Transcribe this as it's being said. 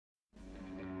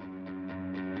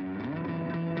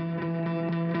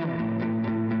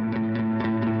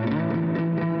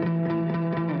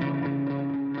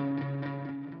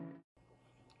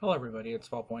Hello everybody, it's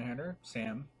Vaultboyhunter,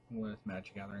 Sam with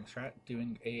Magic Gathering Strat,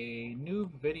 doing a new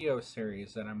video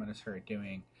series that I'm going to start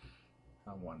doing.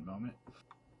 One moment.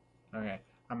 Okay,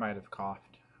 I might have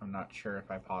coughed. I'm not sure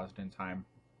if I paused in time.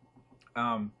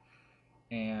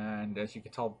 And as you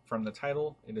can tell from the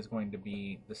title, it is going to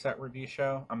be the set review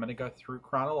show. I'm going to go through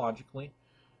chronologically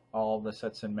all the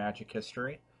sets in Magic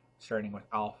history, starting with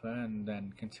Alpha and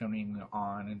then continuing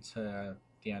on into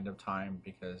the end of time,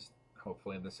 because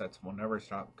hopefully the sets will never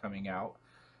stop coming out.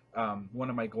 One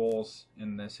of my goals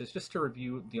in this is just to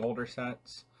review the older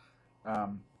sets,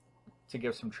 to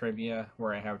give some trivia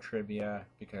where I have trivia,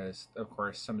 because of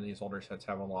course some of these older sets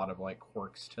have a lot of like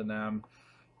quirks to them,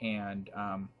 and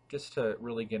just to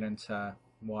really get into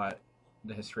what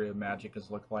the history of Magic has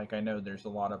looked like. I know there's a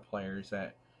lot of players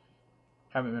that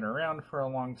haven't been around for a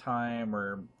long time,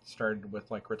 or started with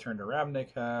like Return to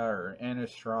Ravnica or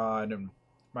Innistrad, and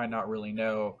might not really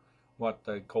know what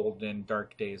the golden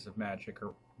dark days of Magic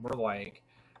were like.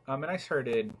 And I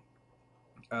started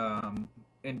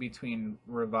in between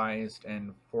Revised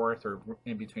and Fourth, or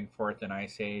in between Fourth and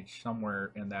Ice Age,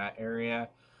 somewhere in that area.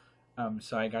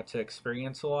 So I got to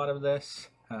experience a lot of this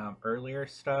earlier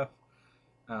stuff,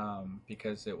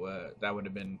 because that would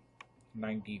have been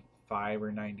 95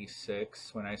 or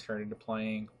 96 when I started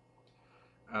playing.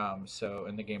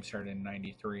 And the game started in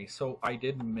 93. So I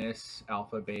did miss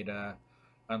Alpha, Beta,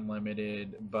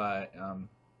 Unlimited, but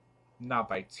not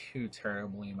by too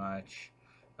terribly much.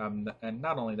 And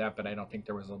not only that, but I don't think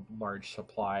there was a large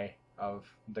supply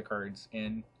of the cards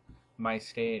in my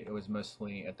state. It was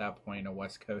mostly at that point a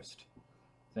West Coast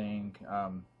thing.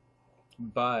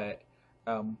 But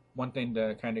one thing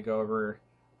to kind of go over,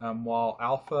 while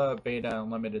Alpha, Beta,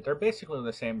 Unlimited, they're basically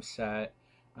the same set.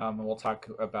 And we'll talk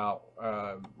about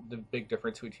the big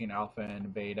difference between Alpha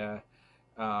and Beta.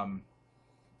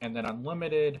 And then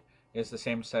Unlimited is the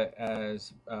same set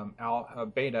as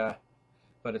Beta,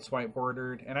 but it's white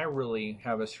bordered, and I really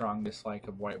have a strong dislike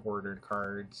of white bordered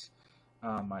cards.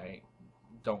 I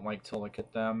don't like to look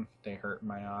at them; they hurt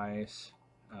my eyes.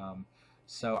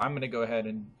 So I'm going to go ahead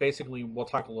and basically we'll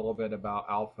talk a little bit about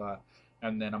Alpha,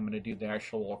 and then I'm going to do the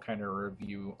actual kind of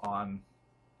review on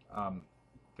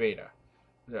Beta.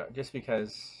 Just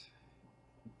because,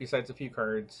 besides a few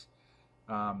cards,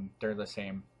 they're the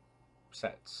same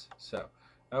sets. So,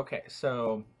 okay,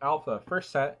 so Alpha,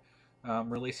 first set,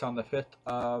 released on the 5th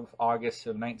of August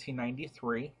of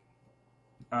 1993.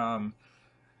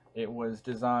 It was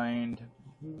designed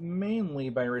mainly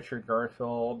by Richard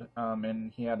Garfield,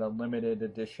 and he had a limited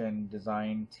edition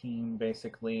design team,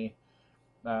 basically.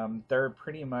 They're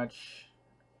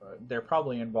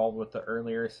probably involved with the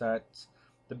earlier sets.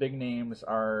 The big names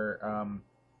are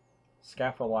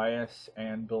Scaphalias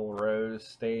and Bill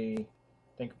Rose. They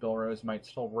think Bill Rose might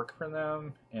still work for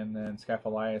them, and then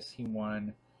Scaphalias, he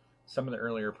won some of the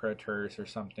earlier Pro Tours or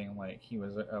something, like he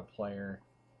was a player.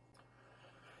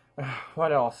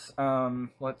 What else?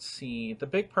 Let's see. The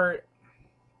big part.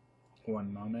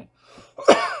 One moment.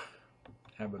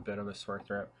 Have a bit of a sore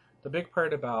throat. The big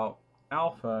part about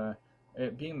Alpha,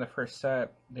 it being the first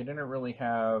set, they didn't really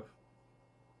have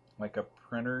like a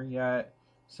printer yet,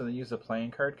 so they used a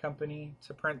playing card company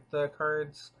to print the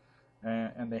cards,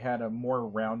 and they had a more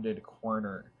rounded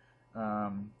corner.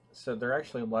 So they're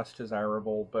actually less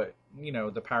desirable, but you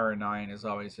know, the Power 9 is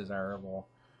always desirable.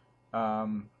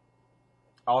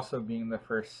 Also, being the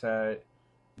first set,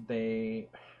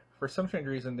 for some strange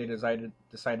reason, they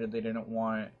decided they didn't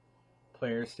want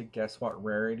players to guess what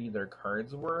rarity their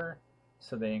cards were,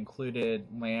 so they included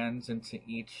lands into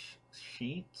each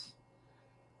sheet.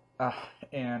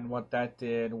 And what that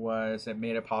did was it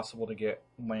made it possible to get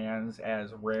lands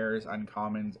as rares,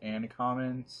 uncommons, and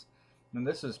commons. And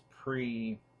this is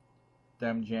pre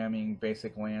them jamming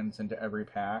basic lands into every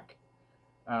pack.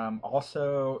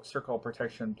 Also, Circle of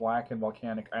Protection Black and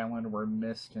Volcanic Island were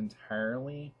missed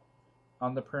entirely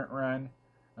on the print run.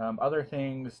 Other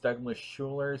things, Douglas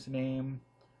Schuler's name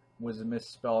was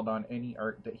misspelled on any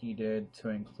art that he did to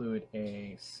include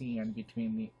a C in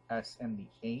between the S and the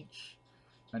H.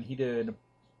 And he did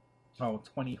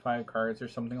 25 cards or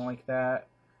something like that.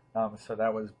 So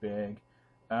that was big.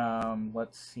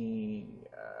 Let's see.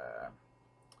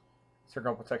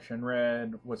 Circle Protection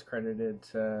Red was credited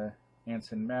to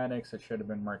Anson Maddox. It should have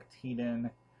been Mark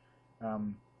Teeden.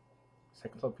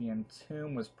 Cyclopean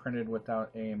Tomb was printed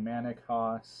without a mana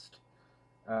cost.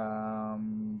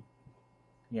 Yeah,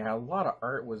 a lot of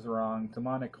art was wrong.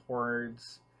 Demonic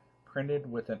Hordes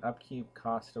printed with an upkeep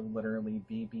cost of literally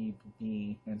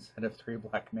BBB instead of 3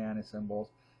 black mana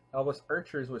symbols. Elvis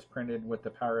Archers was printed with the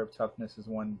power of toughness as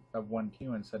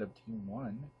 1/2 instead of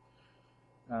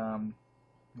 2/1.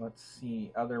 Let's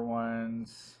see, other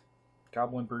ones.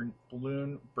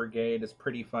 Balloon Brigade is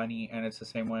pretty funny, and it's the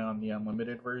same way on the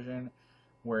unlimited version,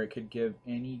 where it could give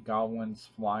any goblins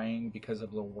flying because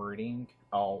of the wording.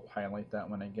 I'll highlight that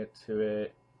when I get to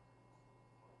it.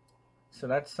 So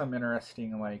that's some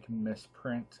interesting like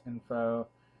misprint info.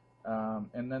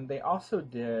 And then they also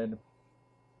did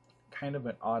kind of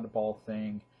an oddball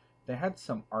thing. They had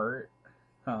some art,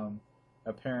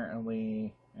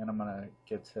 apparently, and I'm gonna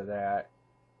get to that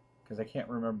because I can't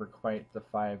remember quite the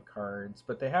 5 cards,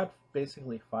 but they had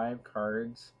basically 5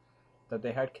 cards that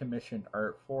they had commissioned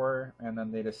art for, and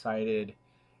then they decided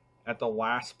at the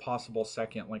last possible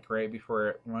second, like right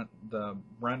before the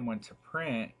run went to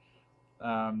print,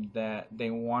 that they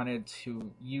wanted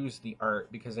to use the art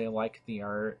because they liked the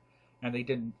art, and they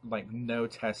did like no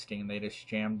testing. They just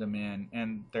jammed them in,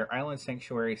 and their Island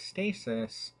Sanctuary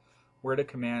Stasis were to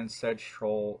command Sedge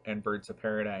Troll and Birds of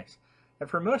Paradise. And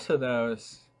for most of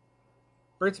those,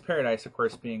 Birds of Paradise, of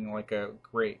course, being like a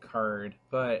great card,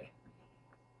 but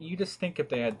you just think if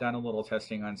they had done a little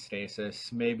testing on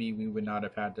Stasis, maybe we would not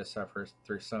have had to suffer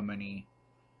through so many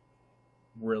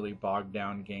really bogged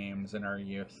down games in our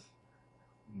youth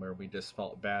where we just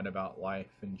felt bad about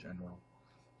life in general.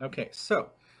 Okay, so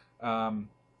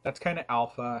that's kind of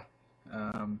alpha.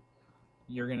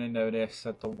 You're going to notice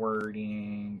that the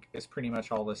wording is pretty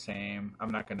much all the same.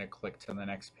 I'm not going to click to the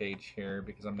next page here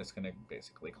because I'm just going to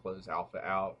basically close alpha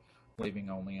out, leaving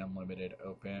only unlimited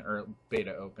open or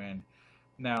beta open.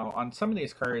 Now, on some of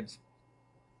these cards,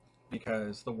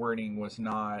 because the wording was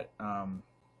not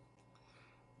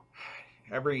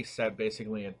every set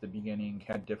basically at the beginning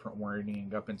had different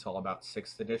wording up until about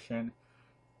 6th edition,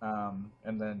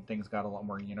 and then things got a lot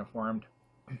more uniformed.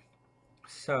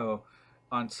 So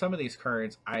on some of these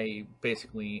cards, I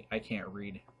can't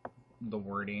read the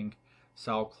wording,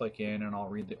 so I'll click in and I'll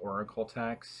read the Oracle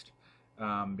text,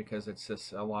 because it's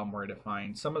just a lot more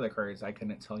defined. Some of the cards I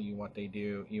couldn't tell you what they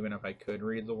do even if I could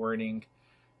read the wording.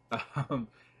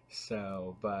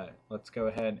 But let's go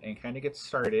ahead and kind of get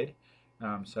started.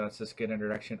 So that's just good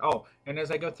introduction. Oh, and as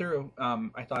I go through,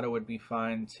 I thought it would be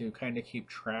fun to kind of keep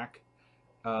track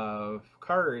of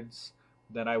cards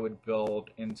that I would build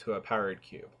into a powered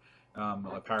cube,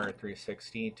 a powered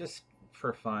 360, just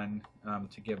for fun,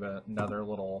 to give another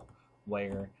little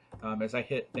layer. As I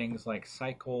hit things like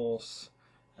cycles,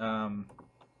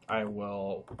 I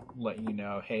will let you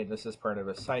know, hey, this is part of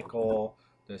a cycle.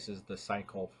 This is the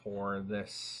cycle for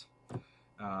this.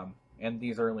 And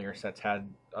these earlier sets had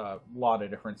a lot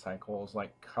of different cycles,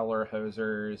 like color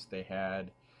hosers. They had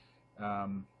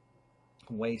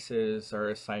laces are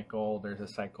a cycle. There's a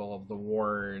cycle of the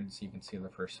wards. You can see the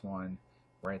first one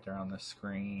right there on the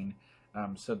screen.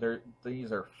 So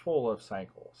these are full of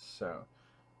cycles. So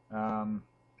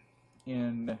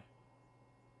in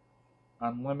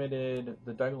Unlimited,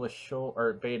 the Douglas Schuller,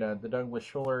 or Beta, the Douglas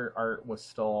Schuller art was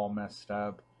still all messed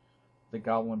up. The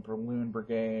Goblin Balloon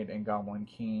Brigade and Goblin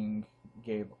King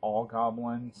gave all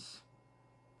goblins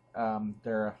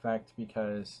their effect,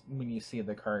 because when you see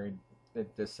the card,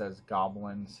 it just says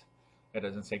goblins. It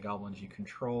doesn't say goblins you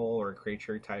control or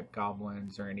creature type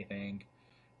goblins or anything.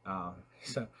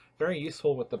 So very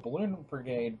useful with the Balloon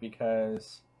Brigade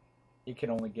because it can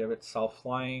only give itself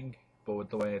flying, but with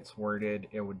the way it's worded,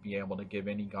 it would be able to give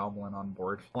any goblin on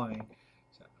board flying.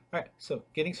 So, alright, so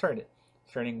getting started.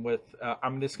 Starting with,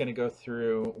 I'm just going to go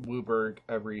through Wooburg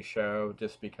every show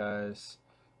just because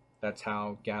that's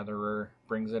how Gatherer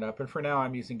brings it up. And for now,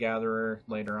 I'm using Gatherer.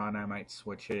 Later on, I might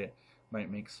switch it. Might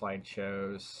make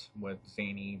slideshows with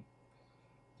zany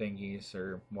thingies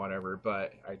or whatever,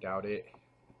 but I doubt it.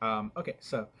 Okay,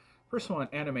 so first one,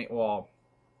 Animate Wall.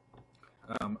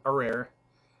 A rare.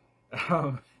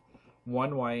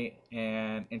 1 white,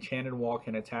 and Enchanted Wall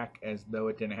can attack as though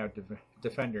it didn't have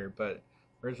Defender, but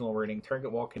original wording,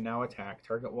 target wall can now attack.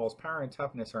 Target wall's power and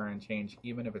toughness are unchanged,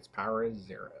 even if its power is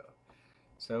 0.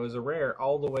 So it was a rare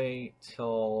all the way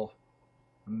till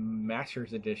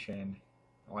Masters Edition.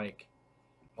 Like,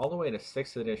 all the way to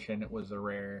 6th Edition, it was a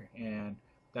rare, and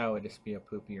that would just be a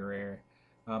poopy rare.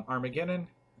 Armageddon,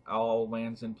 all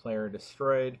lands in play are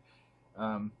destroyed.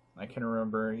 I can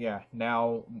remember,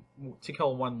 now to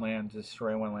kill 1 land,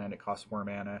 destroy 1 land, it costs 4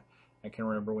 mana. I can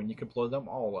remember when you could blow them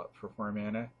all up for 4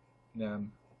 mana. You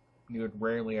would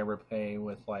rarely ever play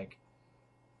with like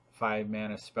 5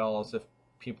 mana spells if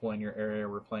people in your area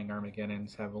were playing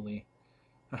Armageddons heavily.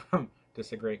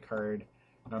 Just a great card.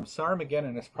 So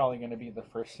Armageddon is probably going to be the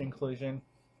first inclusion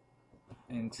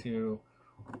into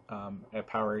a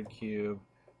powered cube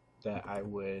that I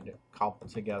would cobble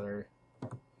together,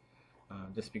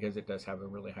 just because it does have a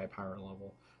really high power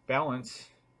level. Balance,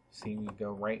 see, we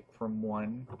go right from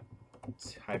one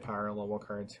high power level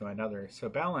card to another. So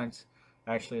Balance,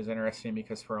 actually is interesting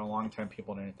because for a long time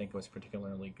people didn't think it was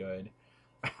particularly good.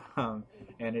 um,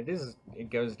 and it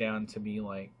goes down to be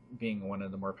like being one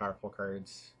of the more powerful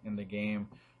cards in the game,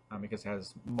 because it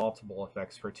has multiple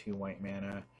effects for 2 white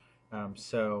mana.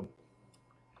 So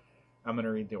I'm going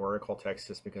to read the Oracle text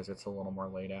just because it's a little more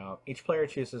laid out. Each player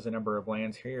chooses a number of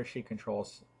lands he or she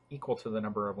controls equal to the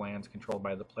number of lands controlled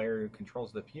by the player who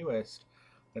controls the fewest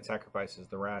and sacrifices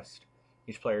the rest.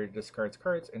 Each player discards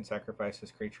cards and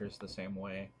sacrifices creatures the same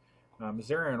way.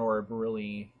 Zera and Orb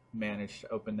really managed to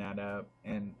open that up,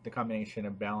 and the combination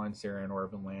of balanced Zera and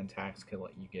Orb and land tax could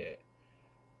let you get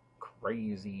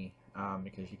crazy,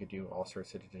 because you could do all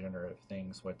sorts of degenerative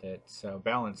things with it. So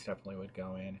balance definitely would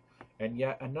go in. And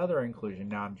yet another inclusion,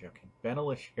 now I'm joking,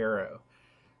 Benelish Hero.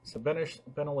 So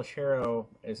Benelish Hero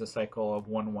is a cycle of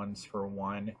 1/1s for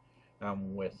 1,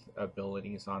 with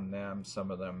abilities on them.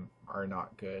 Some of them are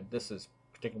not good. This is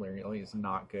particularly is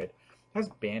not good. It has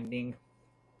banding.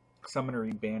 So I'm going to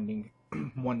read banding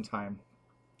one time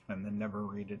and then never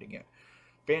read it again.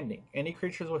 Banding. Any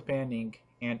creatures with banding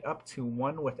and up to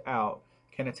one without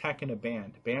can attack in a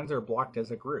band. Bands are blocked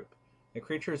as a group. The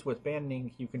creatures with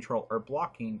banding you control are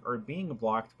blocking or being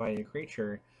blocked by a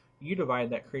creature. You divide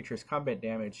that creature's combat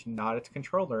damage, not its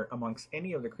controller, amongst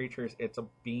any of the creatures it's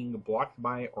being blocked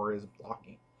by or is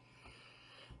blocking.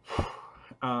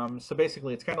 So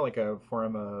basically, it's kind of like a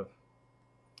form of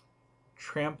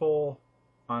trample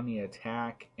on the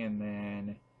attack and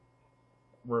then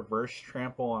reverse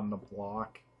trample on the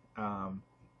block,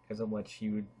 because it lets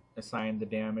you assign the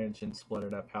damage and split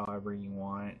it up however you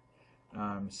want.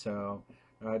 So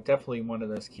definitely one of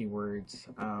those keywords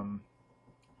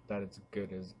that it's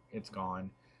good as it's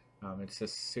gone. It's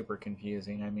just super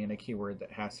confusing. I mean, a keyword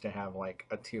that has to have like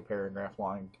a 2-paragraph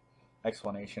long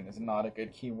explanation is not a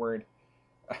good keyword.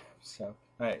 So,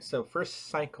 alright, so first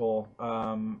cycle,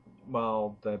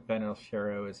 well, the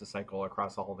Benelshero is a cycle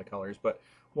across all the colors, but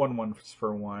 1/1s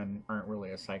for 1 aren't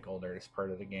really a cycle, they're just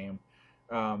part of the game.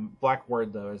 Black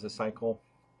Ward, though, is a cycle.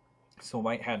 So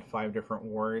white had 5 different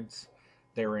wards.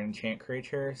 They were enchant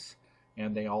creatures,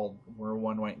 and they all were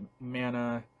 1 white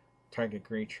mana. Target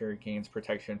creature gains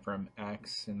protection from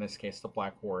X. In this case, the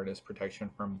black ward is protection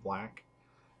from black.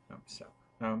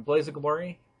 Blaze of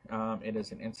Glory, it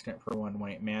is an instant for 1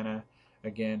 white mana.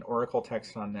 Again, Oracle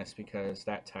text on this because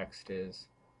that text it's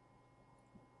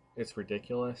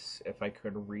ridiculous. If I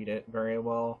could read it very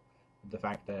well, the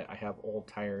fact that I have old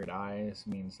tired eyes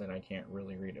means that I can't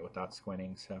really read it without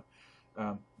squinting. So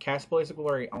cast Blaze of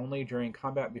Glory only during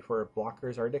combat before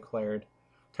blockers are declared.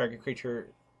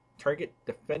 Target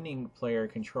defending player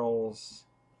controls.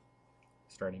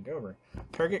 Starting over.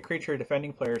 Target creature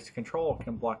defending player's control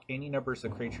can block any numbers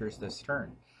of creatures this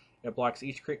turn. It blocks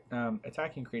each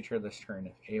attacking creature this turn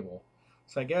if able.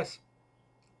 So I guess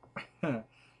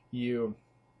you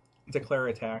declare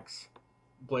attacks,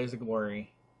 Blaze of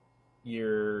Glory,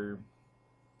 your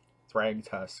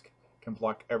Thragtusk can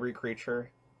block every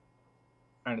creature,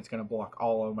 and it's going to block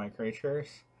all of my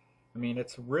creatures. I mean,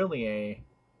 it's really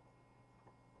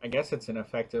I guess it's an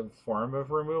effective form of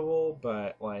removal,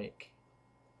 but like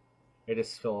it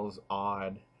just feels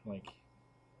odd. Like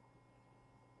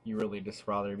you really just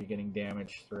rather be getting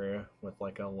damaged through with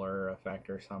like a lure effect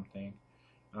or something.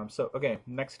 Okay,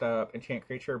 next up, enchant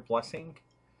creature, Blessing.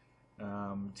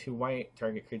 2 white,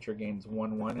 target creature gains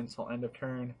 1/1 until end of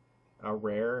turn.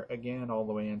 Rare again, all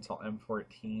the way until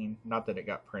M14. Not that it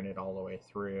got printed all the way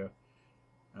through.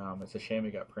 It's a shame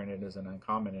it got printed as an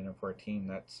uncommon in M14.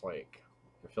 That's like,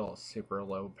 it feels super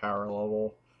low power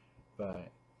level,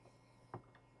 but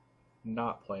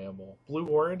not playable. Blue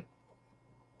Ward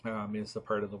is the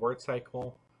part of the word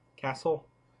cycle. Castle.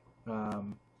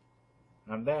 On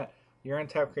that, your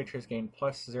untapped creatures gain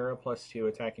 +0/+2.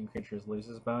 Attacking creatures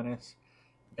loses bonus.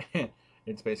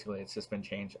 It's just been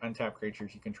changed. Untapped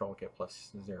creatures you control get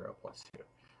 +0/+2.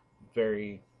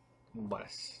 Very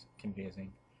less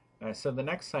confusing. So the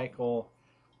next cycle,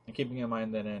 and keeping in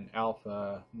mind that in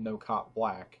Alpha, no cop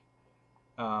black,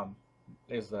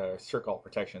 is the Circle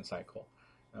Protection cycle.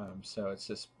 So it's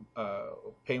just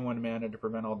pay 1 mana to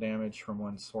prevent all damage from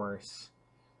one source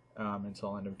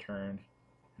until end of turn.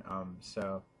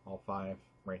 So all 5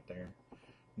 right there.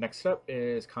 Next up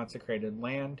is Consecrated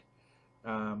Land.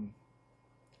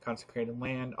 Consecrated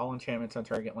Land. All enchantments on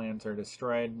target lands are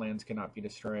destroyed. Lands cannot be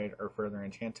destroyed or further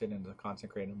enchanted, and the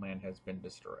consecrated land has been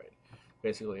destroyed.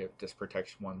 Basically, it just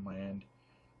protects 1 land.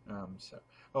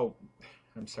 Oh,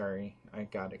 I'm sorry. I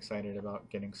got excited about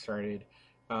getting started.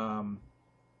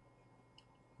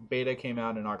 Beta came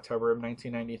out in October of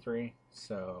 1993,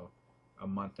 so a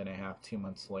month and a half, 2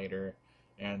 months later,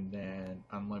 and then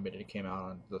Unlimited came out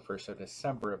on the 1st of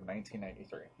December of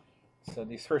 1993. So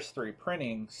these first three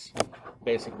printings,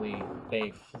 basically,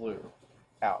 they flew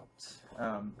out.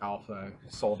 Alpha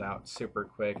sold out super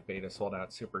quick, Beta sold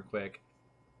out super quick,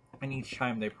 and each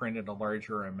time they printed a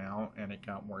larger amount and it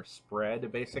got more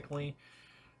spread, basically.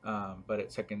 But it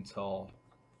took until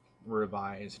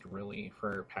revised, really,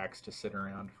 for packs to sit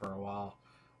around for a while.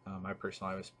 I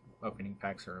personally was opening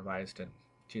packs that revised in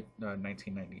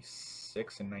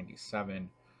 1996 and 97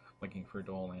 looking for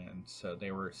dual lands, so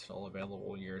they were still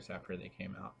available years after they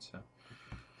came out.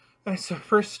 So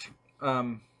first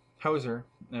hoser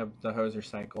of the hoser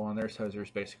cycle, and there's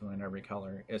hosers basically in every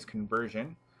color, is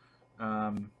conversion.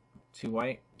 2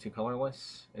 white, 2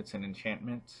 colorless. It's an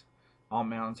enchantment. All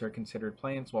mountains are considered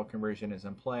plains while conversion is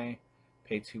in play.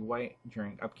 Pay 2 white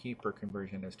during upkeep or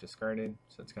conversion is discarded,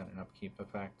 so it's got an upkeep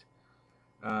effect.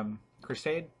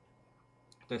 Crusade.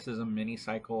 This is a mini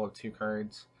cycle of 2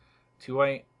 cards. 2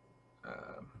 white.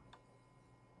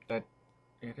 That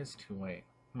it is 2 white.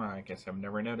 Well, I guess I've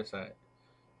never noticed that.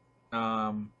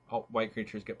 All white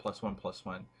creatures get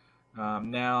 +1/+1.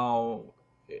 Now,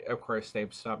 of course,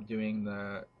 they've stopped doing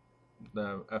the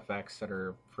effects that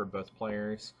are for both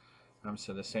players.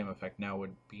 So the same effect now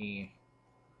would be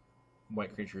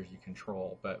white creatures you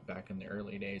control, but back in the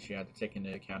early days, you had to take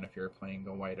into account if you were playing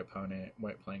a white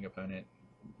playing opponent,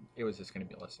 it was just going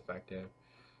to be less effective.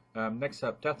 Next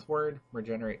up, Death Ward,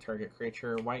 regenerate target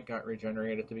creature. White got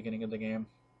regenerate at the beginning of the game.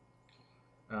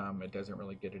 It doesn't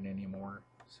really get it anymore,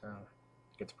 so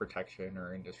it gets protection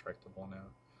or indestructible now.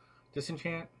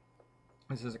 Disenchant.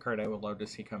 This is a card I would love to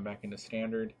see come back into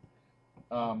Standard.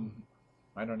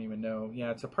 I don't even know.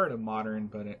 Yeah, it's a part of Modern,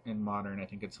 but in Modern I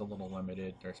think it's a little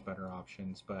limited. There's better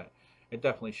options, but it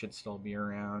definitely should still be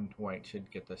around. White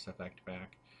should get this effect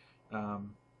back.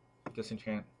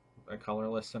 Disenchant a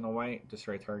colorless and a white,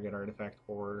 destroy target artifact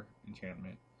or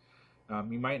enchantment.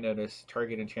 You might notice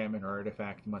target enchantment or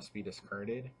artifact must be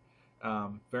discarded.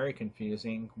 Very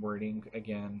confusing wording.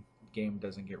 Again, game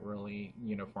doesn't get really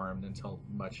uniformed until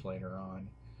much later on.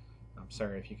 I'm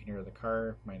sorry if you can hear the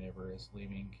car. My neighbor is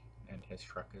leaving and his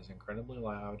truck is incredibly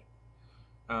loud.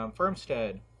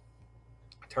 Farmstead.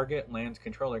 Target land's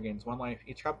controller gains 1 life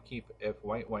each upkeep if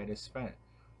white is spent.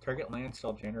 Target land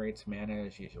still generates mana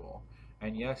as usual.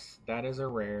 And yes, that is a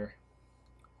rare.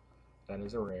 That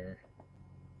is a rare.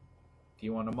 Do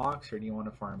you want a Mox or do you want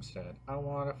a Farmstead? I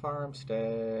want a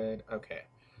Farmstead. Okay.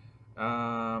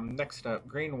 Next up,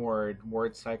 Green Ward.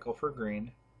 Ward cycle for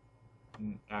green.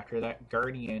 And after that,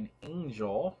 Guardian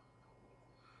Angel.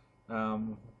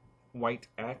 White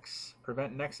X.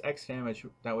 Prevent next X damage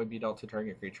that would be dealt to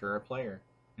target creature or player.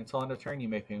 Until end of turn, you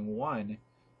may pay 1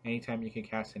 anytime you can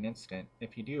cast an instant.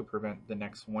 If you do, prevent the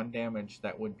next 1 damage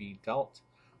that would be dealt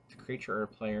to creature or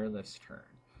player this turn.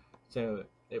 So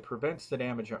it prevents the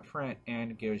damage up front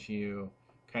and gives you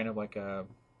kind of like a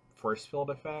force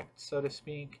field effect, so to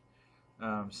speak.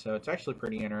 So it's actually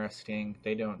pretty interesting.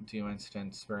 They don't do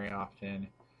instants very often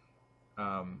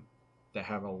that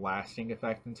have a lasting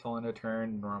effect until end of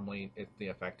turn. Normally the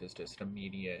effect is just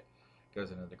immediate, goes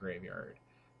into the graveyard,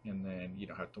 and then you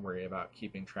don't have to worry about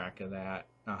keeping track of that.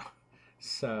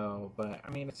 But I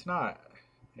mean, it's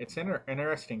an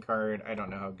interesting card. I don't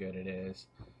know how good it is.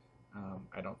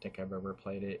 I don't think I've ever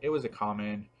played it. It was a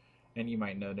common, and you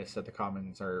might notice that the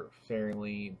commons are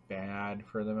fairly bad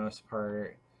for the most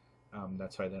part.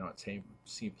 That's why they don't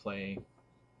see play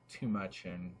too much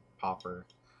in Pauper.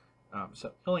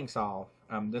 So Healing Salve.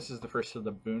 This is the first of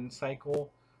the Boon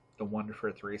cycle, the 1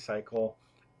 for 3 cycle.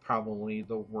 Probably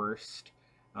the worst,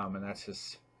 and that's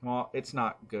just, well, it's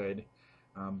not good,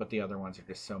 but the other ones are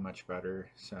just so much better.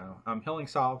 So Healing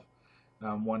Salve.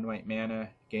 1 white mana,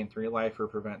 gain 3 life or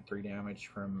prevent 3 damage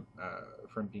from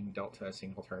being dealt to a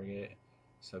single target,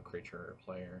 so creature or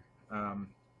player.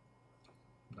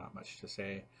 Not much to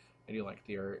say. I do like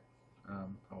the art.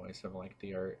 Always have liked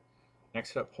the art.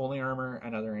 Next up, Holy Armor,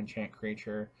 another enchant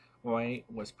creature. White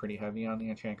was pretty heavy on the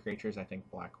enchant creatures. I think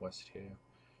black was too.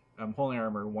 Holy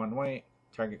Armor, 1 white.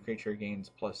 Target creature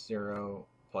gains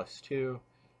 +0/+2.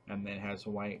 And then has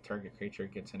white, target creature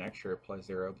gets an extra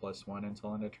 +0/+1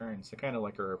 until end of turn. So kind of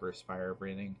like a reverse fire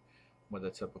breathing with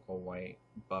a typical white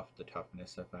buff the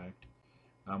toughness effect.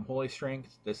 Holy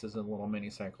Strength. This is a little mini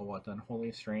cycle with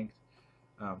Unholy Strength.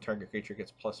 Target creature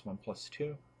gets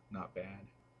 +1/+2. Not bad.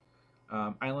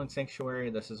 Island Sanctuary.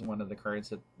 This is one of the cards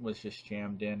that was just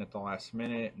jammed in at the last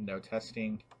minute. No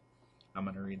testing. I'm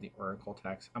going to read the Oracle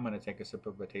text. I'm going to take a sip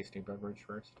of a tasty beverage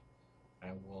first.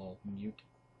 I will mute.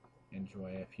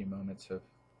 Enjoy a few moments of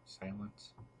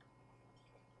silence.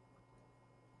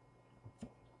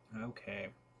 Okay,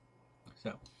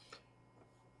 so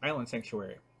Island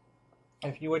Sanctuary.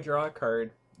 If you would draw a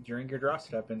card, during your draw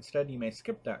step. Instead, you may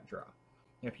skip that draw.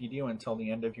 If you do until the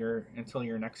end of your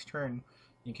next turn,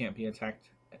 you can't be attacked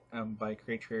by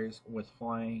creatures with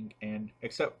flying and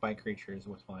except by creatures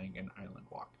with flying and island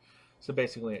walk. So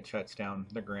basically, it shuts down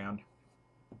the ground.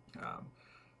 Um,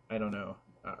 I don't know.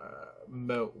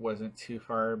 Moat wasn't too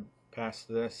far past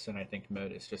this, and I think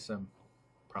Moat is just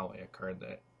probably a card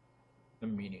that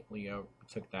immediately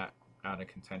took that out of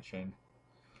contention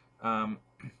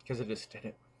because it just did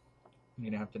it. You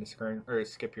didn't have to discard or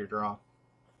skip your draw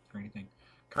or anything.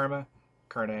 Karma,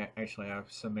 card I actually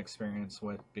have some experience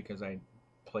with because I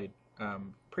played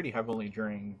pretty heavily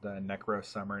during the Necro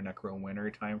Summer, Necro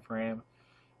Winter time frame,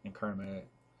 and Karma,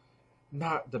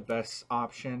 not the best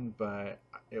option, but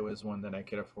it was one that I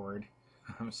could afford,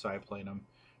 so I played them.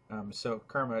 So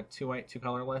Karma, 2 white, 2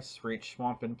 colorless. For each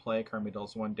swamp in play, Karma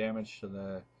deals 1 damage to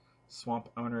the swamp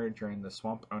owner during the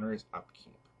swamp owner's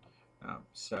upkeep.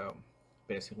 So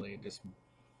basically, it just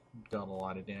dealt a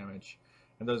lot of damage,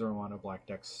 and those are a lot of black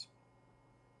decks,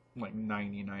 like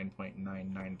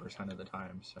 99.99% of the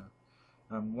time. So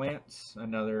Lance,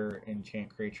 another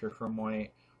enchant creature from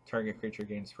white. Target creature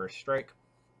gains first strike.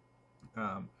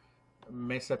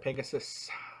 Mesa Pegasus,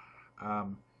 a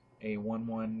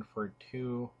 1/1 for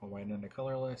 2, a white and a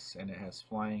colorless, and it has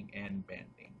flying and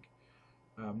banding.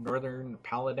 Northern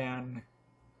Paladin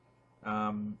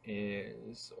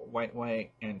is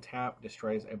white and tap,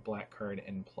 destroys a black card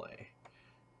in play.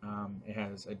 It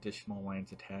has additional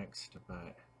lines of text,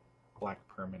 but black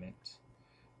permanent.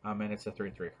 And it's a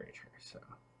 3/3 creature, so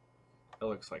it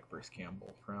looks like Bruce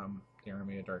Campbell from the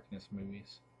Army of Darkness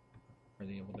movies, or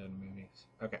the Evil Dead movies.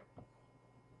 Okay.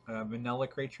 Vanilla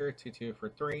creature, 2/2 for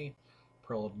 3,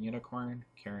 Pearled Unicorn,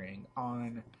 carrying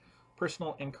on.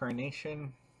 Personal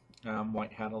Incarnation,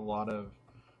 white had a lot of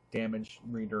damage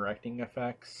redirecting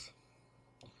effects.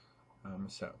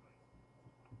 So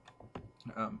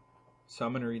I'm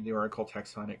going to read the Oracle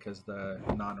text on it because the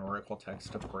non-Oracle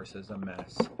text, of course, is a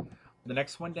mess. The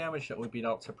next 1 damage that would be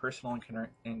dealt to Personal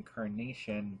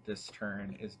Incarnation this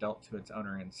turn is dealt to its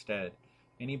owner instead.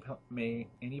 Any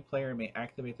player may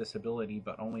activate this ability,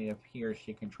 but only if he or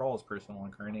she controls Personal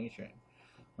Incarnation.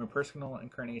 When Personal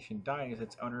Incarnation dies,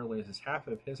 its owner loses half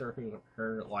of his or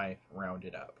her life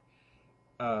rounded up.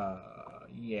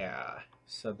 Yeah,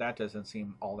 so that doesn't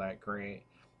seem all that great.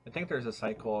 I think there's a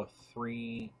cycle of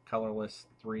 3 colorless,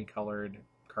 3 colored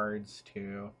cards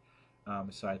too.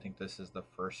 So I think this is the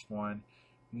first one.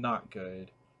 Not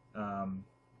good.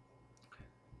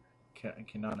 I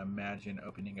cannot imagine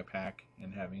opening a pack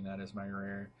and having that as my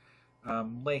rare.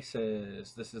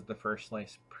 Laces. This is the first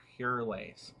lace, pure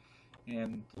lace.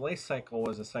 And the lace cycle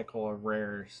was a cycle of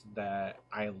rares that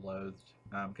I loathed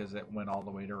because it went all the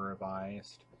way to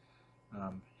revised.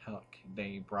 Heck,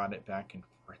 they brought it back in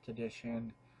 4th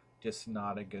edition. Just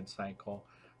not a good cycle.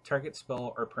 Target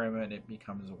spell or permanent, it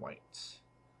becomes white.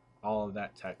 All of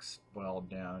that text boiled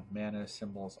down. Mana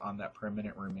symbols on that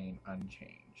permanent remain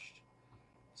unchanged.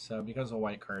 So becomes a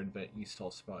white card, but you still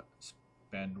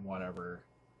spend whatever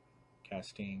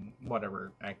casting,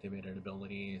 whatever activated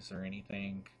abilities or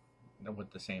anything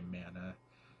with the same mana.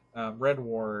 Red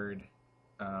Ward,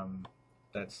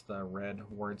 that's the red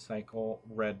ward cycle,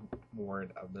 red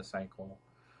ward of the cycle.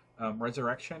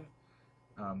 Resurrection,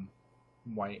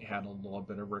 white had a little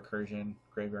bit of recursion,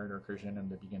 graveyard recursion in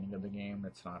the beginning of the game.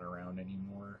 It's not around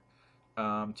anymore.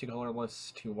 2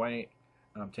 colorless, 2 white.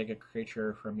 Take a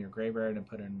creature from your graveyard and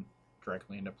put it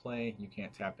directly into play. You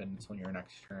can't tap it until your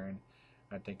next turn.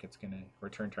 I think it's going to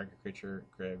return target creature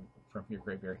from your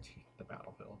graveyard to the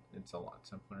battlefield. It's a lot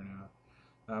simpler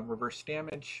now. Reverse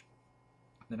damage.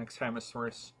 The next time a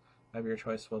source of your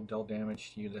choice will deal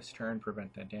damage to you this turn,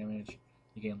 prevent that damage.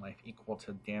 You gain life equal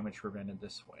to damage prevented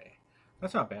this way.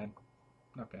 That's not bad.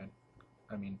 Not bad.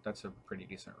 I mean, that's a pretty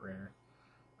decent rare.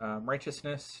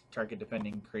 Righteousness, target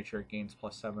defending creature gains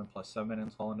 +7/+7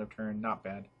 until end of turn. Not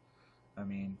bad. I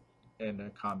mean, in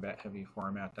a combat heavy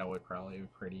format, that would probably be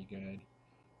pretty good.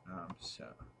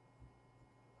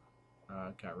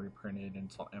 Got reprinted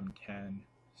until M10,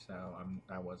 so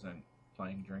I wasn't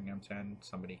playing during M10.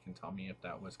 Somebody can tell me if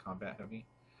that was combat heavy.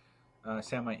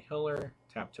 Samite Healer,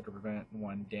 tap to prevent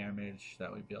 1 damage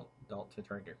that would be dealt to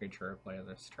target creature or player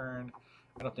this turn.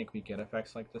 I don't think we get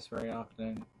effects like this very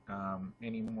often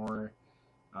anymore.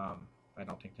 I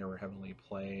don't think they were heavily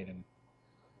played, and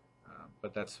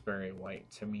but that's very white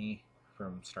to me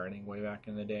from starting way back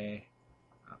in the day.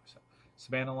 So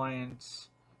Savannah Lions,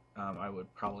 I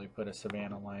would probably put a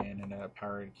Savannah Lion in a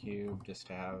powered cube just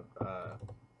to have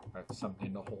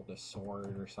something to hold a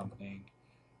sword or something.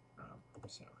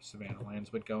 So Savannah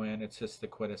Lions would go in. It's just the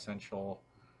quintessential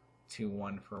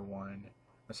 2/1 for 1.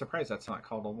 I'm surprised that's not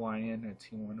called a lion,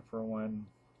 a 2-1 for 1,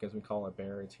 because we call a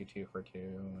bear a 2-2 for 2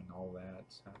 and all that.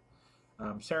 So,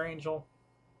 Sarah Angel,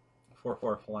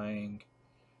 4-4 flying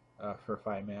for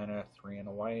 5 mana, 3 and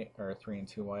a white, or 3 and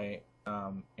 2 white,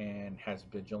 and has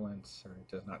vigilance, or it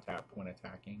does not tap when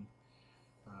attacking.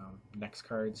 Next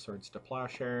card, Swords to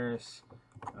Plowshares.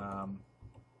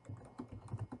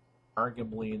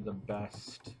 Arguably the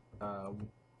best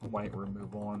white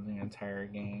removal in the entire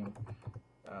game.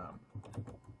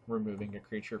 Removing a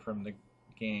creature from the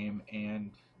game,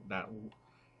 and that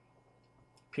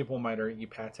people might argue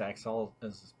Path to Exile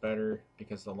is better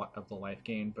because of the life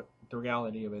gain, but the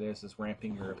reality of it is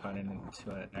ramping your opponent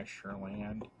into an extra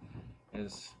land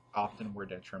is often more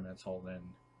detrimental than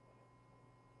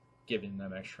giving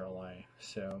them extra life.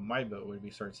 So my vote would be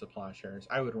Swords to Plowshares.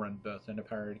 I would run both in a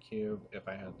Powered Cube if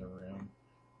I had the room,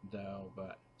 though,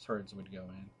 but Swords would go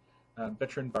in.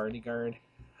 Veteran Bodyguard.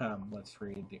 Let's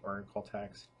read the Oracle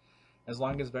text. As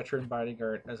long as Veteran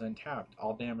Bodyguard is untapped,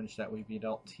 all damage that would be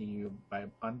dealt to you by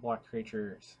unblocked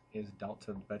creatures is dealt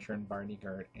to Veteran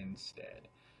Bodyguard instead.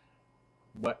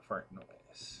 What fart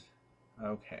noise?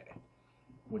 Okay.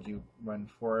 Would you run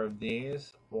 4 of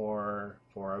these or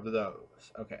 4 of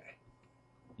those? Okay.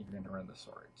 You're going to run the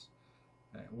Swords.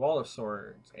 Right. Wall of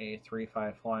Swords, a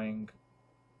 3/5 flying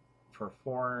for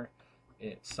 4.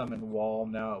 It summoned Wall.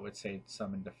 Now it would say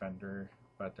summon Defender,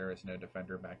 but there is no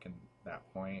Defender back in that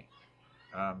point.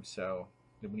 So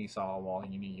when you saw a Wall,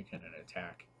 you knew you couldn't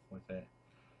attack with it.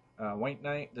 White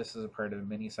Knight, this is a part of a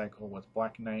mini cycle with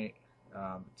Black Knight.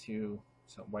 2,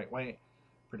 so white,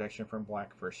 protection from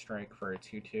black for strike for a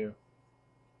 2/2.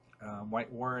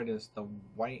 White Ward is the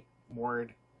white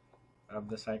ward of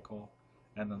the cycle,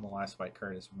 and then the last white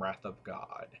card is Wrath of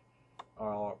God.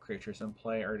 All creatures in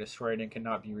play are destroyed and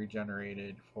cannot be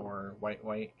regenerated for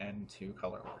white, and 2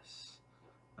 colorless.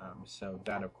 So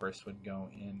that, of course, would go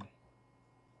in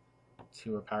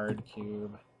to a Powered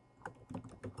Cube.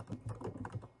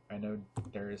 I know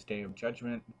there is Day of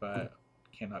Judgment, but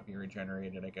cannot be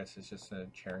regenerated. I guess it's just a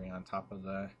cherry on top of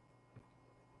the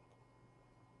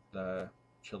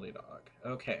chili dog.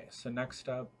 Okay, so next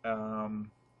up,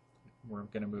 we're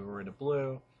going to move over to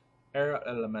blue. Air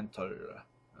Elemental,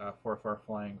 4/4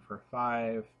 flying for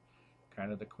 5,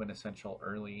 kind of the quintessential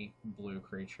early blue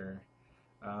creature.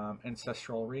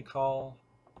 Ancestral Recall,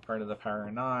 part of the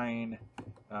Power 9.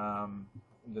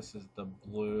 This is the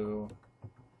blue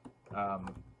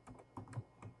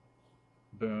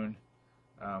boon.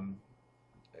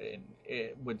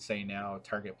 It would say now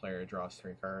target player draws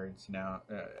 3 cards. Now,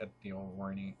 the old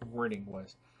wording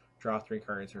was draw 3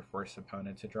 cards or force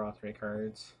opponent to draw 3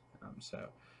 cards. So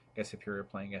I guess if you were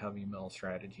playing a heavy mill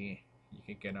strategy, you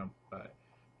could get them, but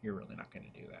you're really not going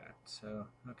to do that. So,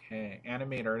 okay,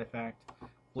 Animate Artifact.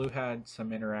 Blue had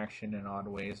some interaction in odd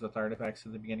ways with artifacts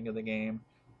at the beginning of the game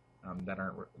that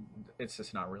aren't, it's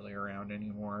just not really around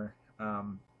anymore.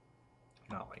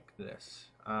 Not like this.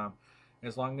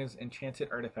 As long as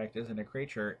Enchanted Artifact isn't a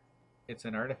creature, it's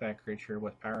an artifact creature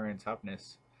with power and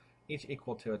toughness, each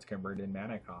equal to its converted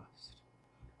mana cost.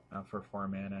 For 4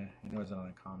 mana, it was an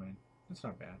uncommon. It's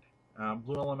not bad.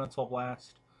 Blue Elemental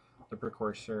Blast, the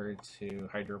precursor to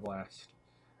Hydroblast.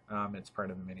 It's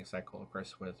part of a mini cycle, of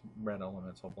course, with Red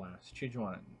Elemental Blast. Choose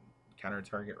one. Counter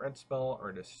target red spell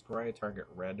or destroy a target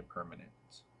red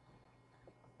permanent.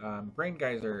 Brain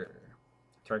Geyser.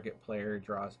 Target player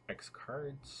draws X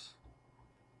cards.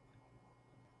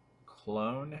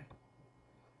 Clone.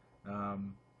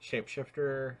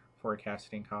 Shapeshifter,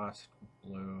 forecasting cost,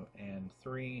 blue and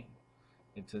 3.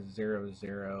 It's a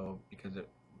 0/0 because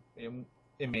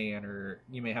it may enter.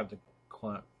 You may have the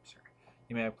clone. Sorry,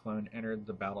 you may have clone enter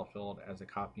the battlefield as a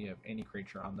copy of any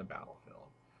creature on the battlefield.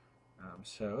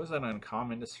 So it was an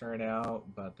uncommon to start out,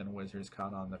 but then Wizards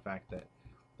caught on the fact that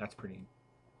that's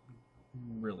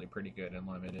really pretty good and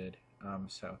limited.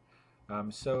 So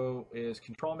is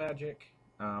Control Magic,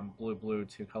 blue,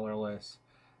 2 colorless.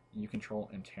 You control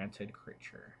enchanted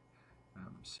creature.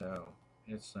 So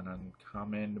it's an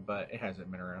uncommon, but it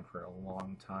hasn't been around for a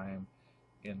long time.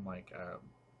 In like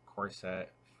Core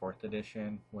Set 4th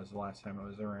edition was the last time it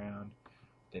was around.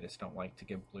 They just don't like to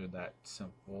give blue that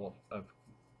simple of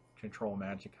control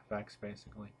magic effects,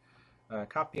 basically.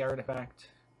 Copy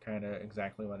Artifact, kind of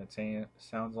exactly what it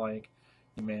sounds like.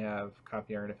 You may have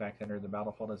Copy Artifact enter the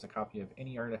battlefield as a copy of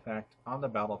any artifact on the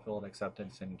battlefield except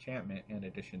its enchantment in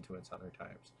addition to its other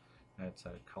types. It's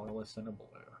a colorless and a blue.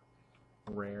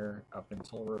 Rare up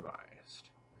until revised.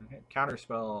 Okay.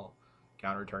 Counterspell,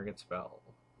 counter target spell,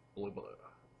 blue.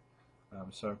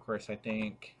 So of course I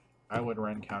think I would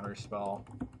run Counterspell,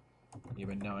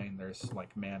 even knowing there's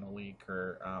like mana leak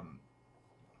or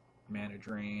Mana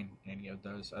Drain, any of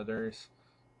those others,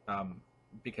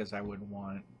 because I would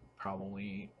want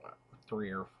probably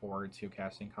 3 or 4 2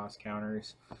 casting cost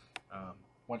counters.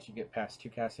 Once you get past 2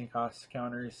 casting cost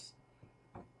counters,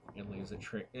 it leaves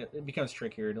it becomes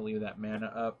trickier to leave that mana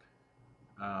up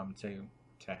to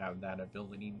have that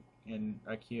ability in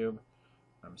a cube.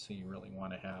 So you really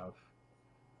want to have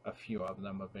a few of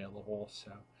them available.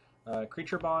 So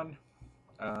Creature Bond.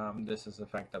 This is the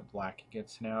effect that black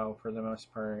gets now for the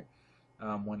most part.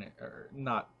 When it, or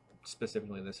not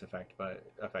specifically this effect, but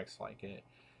effects like it.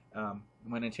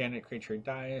 When enchanted creature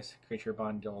dies, Creature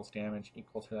Bond deals damage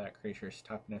equal to that creature's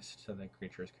toughness to the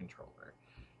creature's controller.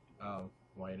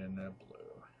 White and a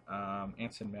blue.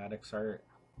 Anson Maddox art,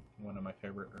 one of my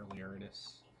favorite early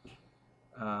artists.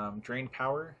 Drain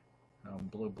Power,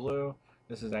 blue.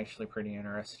 This is actually pretty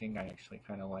interesting. I actually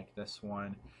kind of like this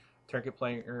one. Target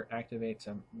player activates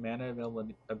a mana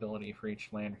ability for each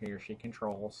land he or she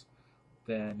controls.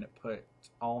 Then put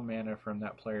all mana from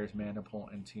that player's mana pool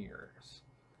into yours.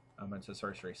 It's a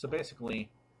sorcery. So basically,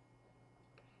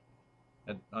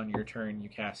 on your turn, you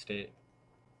cast it.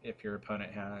 If your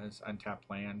opponent has untapped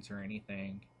lands or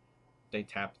anything, they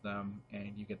tap them,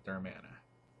 and you get their mana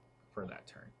for that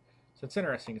turn. So it's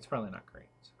interesting. It's probably not great.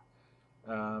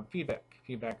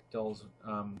 Feedback does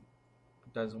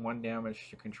 1 damage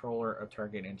to controller of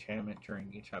target enchantment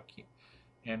during each upkeep.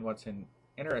 And what's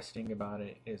interesting about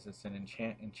it is it's an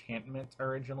enchantment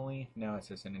originally. Now it's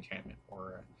just an enchantment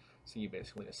aura. So you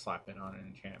basically just slap it on an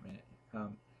enchantment.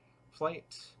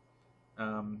 Flight.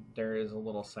 There is a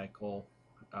little cycle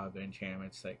of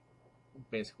enchantments that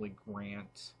basically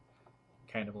grant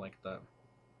kind of like the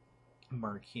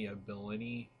marquee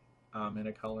ability in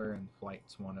a color, and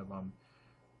Flight's one of them.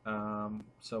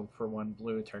 So for 1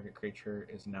 blue, target creature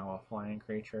is now a flying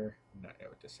creature. I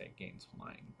would just say gains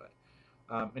flying, but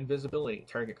invisibility.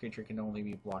 Target creature can only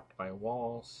be blocked by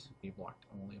walls. Be blocked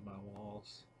only by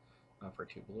walls. For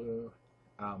 2 blue.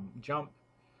 Jump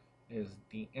is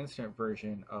the instant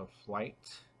version of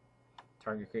Flight.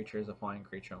 Target creature is a flying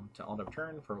creature to end of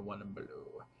turn for 1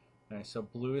 blue. So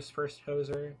blue is first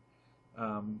poser.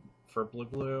 For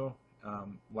blue,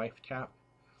 life tap.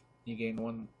 You gain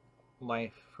 1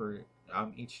 life for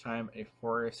each time a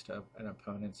forest of an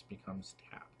opponent's becomes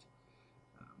tapped.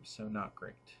 So not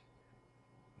great.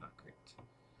 Not great.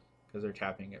 Because they're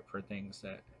tapping it for things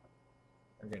that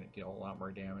are going to deal a lot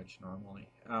more damage normally.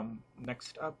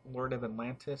 Next up, Lord of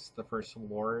Atlantis, the first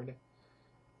Lord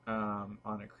on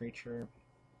a creature.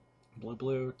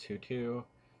 Blue, 2/2.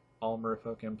 All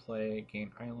merfolk in play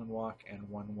gain Island Walk and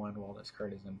 1/1 while this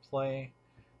card is in play.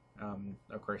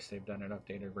 Of course, they've done an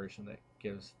updated version that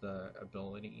gives the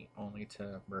ability only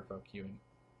to merfolk you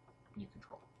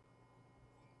control.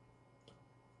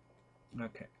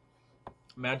 Okay.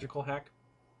 Magical Hack.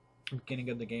 Beginning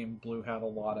of the game, blue had a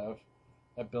lot of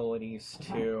abilities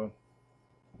to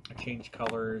change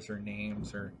colors or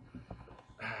names or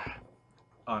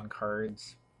on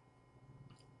cards.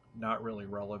 Not really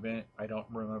relevant. I don't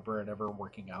remember it ever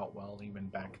working out well even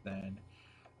back then.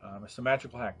 So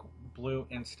Magical Hack, blue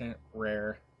instant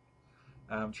rare.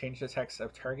 Change the text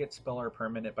of target spell or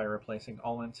permanent by replacing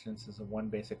all instances of 1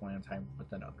 basic land type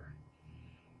with another.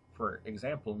 For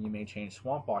example, you may change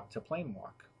Swamp Walk to Plain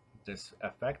Walk. This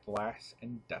effect lasts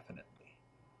indefinitely.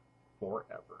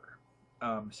 Forever.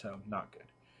 So not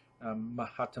good.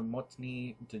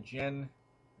 Mahatamotni Djinn.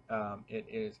 It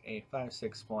is a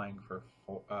 5/6 flying for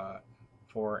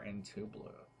 4 and 2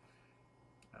 blue.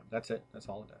 That's it. That's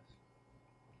all it does.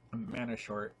 Mana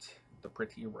Short, the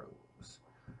Pretty Rose.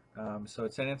 So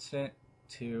it's an instant,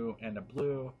 2 and a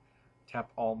blue.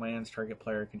 Tap all lands target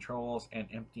player controls and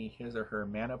empty his or her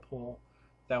mana pool.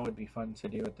 That would be fun to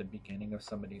do at the beginning of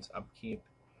somebody's upkeep.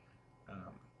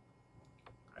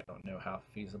 I don't know how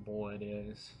feasible it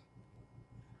is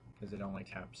because it only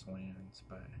taps lands,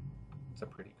 but it's a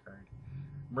pretty card.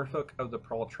 Merfolk of the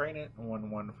Pearl Trident,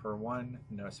 1/1 for 1,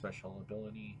 no special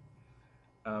ability.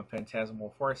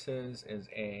 Phantasmal Forces is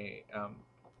a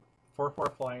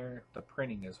 4/4 flyer. The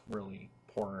printing is really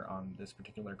poor on this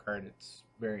particular card. It's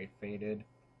very faded.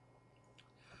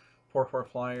 4/4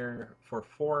 flyer for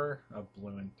 4 of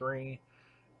blue and 3,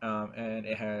 and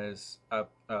it has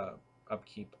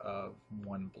upkeep of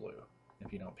 1 blue.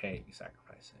 If you don't pay it, you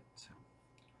sacrifice it. So.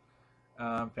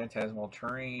 Phantasmal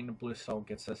Terrain, blue still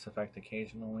gets this effect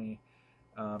occasionally.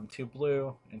 2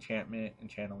 blue, enchantment,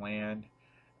 enchant a land.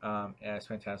 As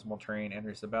Phantasmal Terrain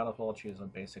enters the battlefield, choose a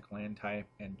basic land type,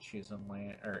 and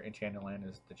enchanted land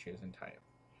is the chosen type.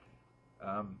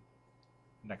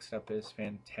 Next up is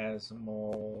Phantom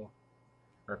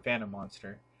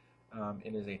Monster.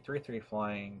 It is a 3/3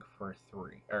 flying for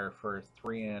 3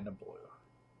 and a blue.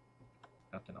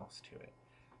 Nothing else to it.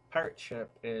 Pirate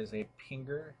ship is a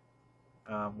pinger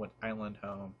with island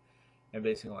home, and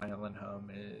basically island home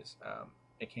is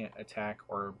it can't attack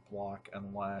or block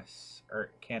unless, or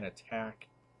it can't attack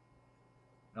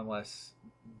unless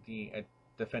the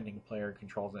defending player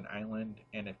controls an island,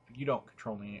 and if you don't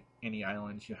control any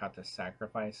islands, you have to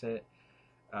sacrifice it.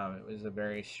 It was a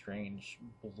very strange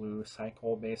blue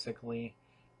cycle, basically,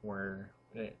 where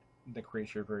the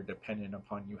creatures were dependent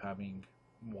upon you having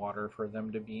water for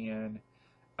them to be in.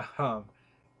 Um,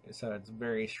 so it's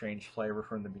very strange flavor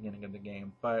from the beginning of the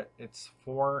game. But it's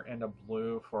 4 and a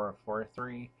blue for a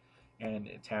 4/3, and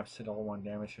it taps to deal 1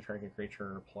 damage to target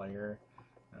creature or player.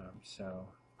 So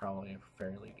probably a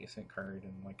fairly decent card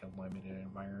in like a limited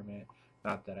environment.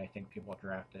 Not that I think people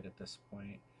draft it at this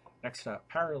point. Next up,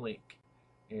 Power Leak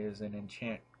is an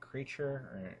enchant creature,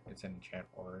 or it's an enchant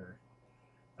order.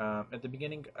 At the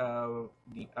beginning of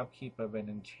the upkeep of an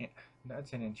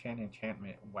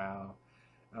enchantment. Wow.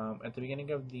 At the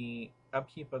beginning of the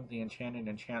upkeep of the enchanted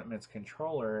enchantment's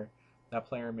controller, that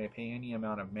player may pay any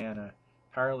amount of mana.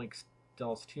 Power Leak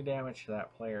deals 2 damage to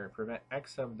that player. Prevent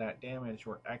X of that damage,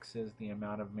 where X is the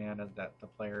amount of mana that the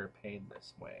player paid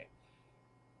this way.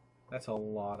 That's a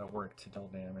lot of work to deal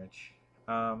damage.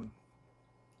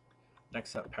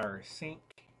 Next up, Power Sink.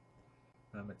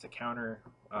 It's a counter,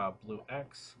 blue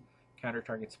X. Counter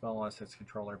target spell unless its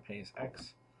controller pays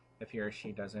X. If he or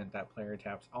she doesn't, that player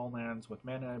taps all lands with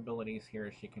mana abilities he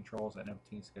or she controls and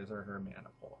empties his or her mana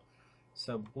pool.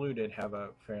 So blue did have a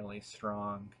fairly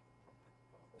strong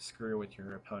screw with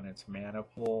your opponent's mana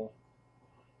pool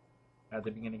at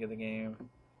the beginning of the game.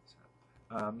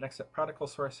 So, next up, Prodigal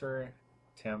Sorcerer,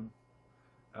 Tim.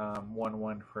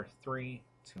 1/1 for 3,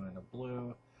 2 in a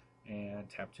blue, and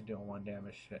tap to deal 1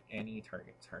 damage to any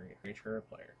target creature or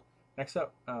player. Next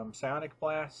up, Psionic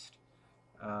Blast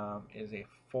is a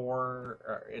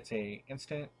 4, it's a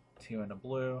instant, 2 in a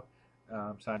blue.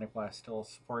 Psionic Blast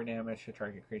deals 4 damage to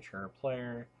target creature or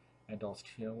player, and deals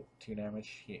 2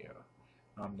 damage to you.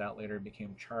 That later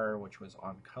became Char, which was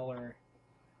on color.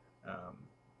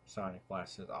 Psionic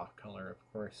Blast is off color,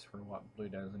 of course, for what blue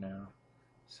does now.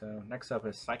 So next up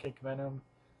is Psychic Venom,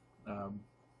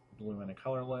 blue and a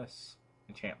colorless,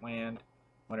 enchant land.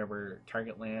 Whenever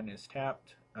target land is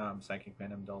tapped, Psychic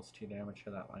Venom deals 2 damage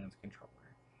to that land's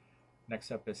controller.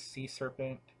 Next up is Sea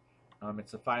Serpent.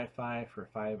 It's a 5/5 for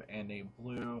 5 and a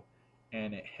blue,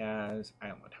 and it has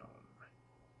Island Home.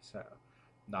 So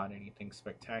not anything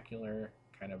spectacular,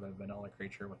 kind of a vanilla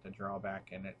creature with a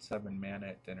drawback, and at 7 mana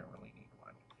it didn't really need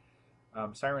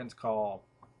one. Siren's Call.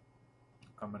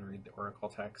 I'm going to read the Oracle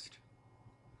text.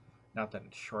 Not that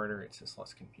it's shorter, it's just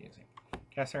less confusing.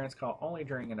 Cast Siren's Call only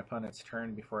during an opponent's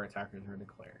turn before attackers are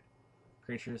declared.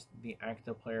 Creatures the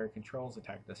active player controls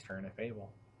attack this turn if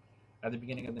able. At the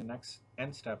beginning of the next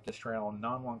end step, destroy all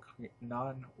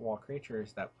non-wall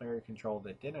creatures that player controlled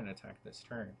that didn't attack this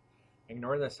turn.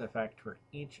 Ignore this effect for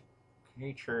each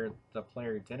creature the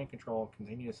player didn't control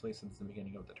continuously since the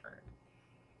beginning of the turn.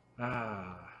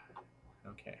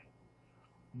 Okay.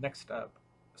 Next up,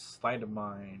 Sleight of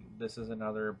Mind. This is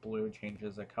another blue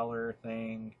changes a color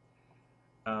thing.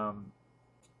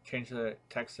 Change the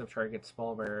text of target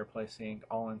spell by replacing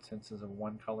all instances of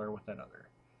one color with another.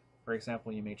 For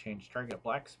example, you may change target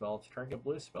black spell to target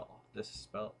blue spell. This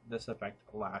effect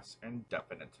lasts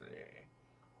indefinitely.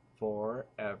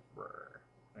 Forever.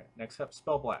 Right, next up,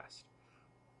 Spell Blast.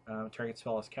 Target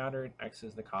spell is countered. X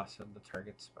is the cost of the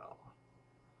target spell.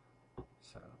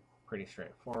 So, pretty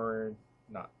straightforward.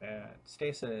 Not bad.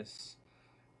 Stasis.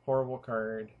 Horrible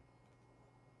card.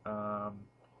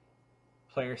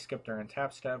 Player skip during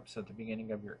tap steps. At the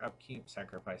beginning of your upkeep,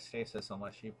 sacrifice Stasis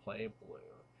unless you play blue.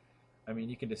 I mean,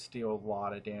 you could just deal a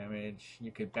lot of damage.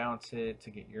 You could bounce it to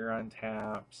get your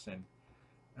untaps, and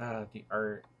the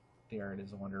art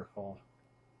is wonderful.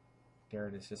 The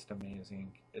art is just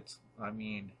amazing. Just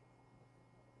amazing.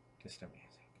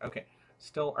 Okay,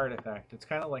 still Artifact. It's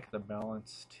kind of like the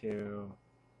balance to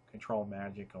control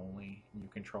magic only. You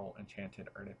control enchanted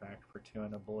artifact for 2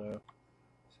 and a blue.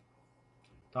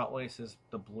 Thought Lace is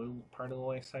the blue part of the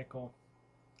life cycle.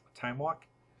 Time Walk,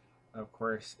 of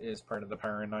course, is part of the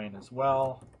Power 9 as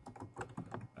well.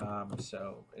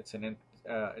 So it's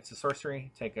a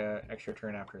sorcery. Take a extra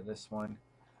turn after this one.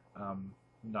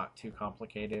 Not too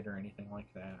complicated or anything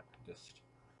like that. Just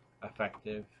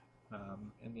effective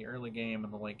in the early game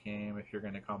and the late game. If you're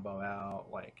going to combo out,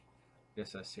 like,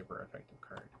 just a super effective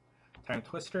card. Time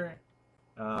Twister,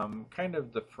 kind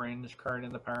of the fringe card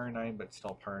in the Power 9, but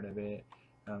still part of it.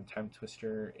 Time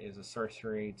Twister is a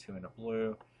sorcery, 2 and a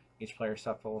blue. Each player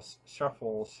shuffles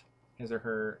his or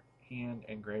her hand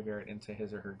and graveyard into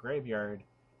his or her graveyard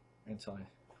until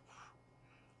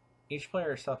Each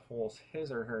player shuffles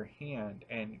his or her hand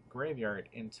and graveyard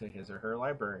into his or her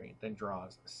library, then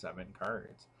draws 7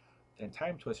 cards. Then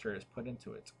Time Twister is put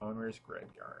into its owner's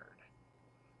graveyard.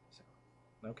 So,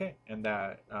 okay, and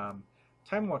that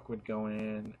Time Walk would go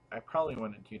in. I probably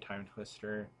wouldn't do Time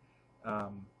Twister.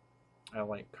 I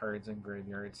like cards in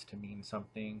graveyards to mean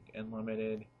something in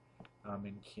Limited,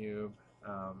 in Cube.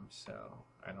 So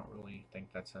I don't really think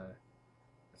it's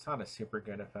not a super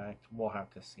good effect. We'll have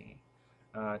to see.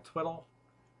 Twiddle.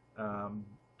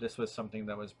 This was something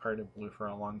that was part of Blue for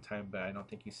a long time, but I don't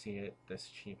think you see it this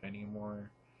cheap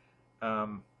anymore.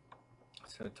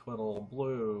 So Twiddle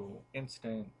Blue,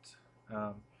 instant.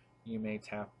 You may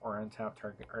tap or untap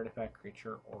target artifact,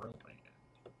 creature, or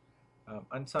land.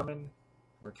 Unsummon.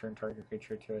 Return target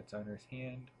creature to its owner's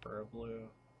hand for a blue.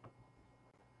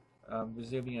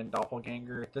 Vesuvian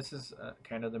Doppelganger. This is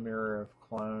kind of the mirror of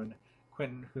Clone.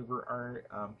 Quentin Hoover art.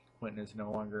 Quentin is no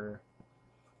longer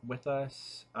with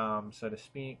us, so to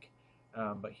speak,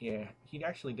 but he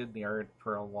actually did the art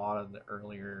for a lot of the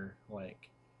earlier like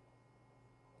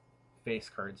face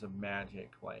cards of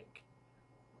Magic. Like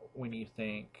when you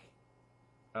think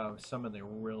of some of the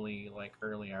really like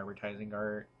early advertising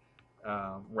art,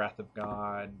 Wrath of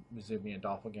God, Vesuvian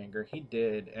Doppelganger, he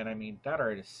did, and I mean that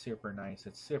art is super nice.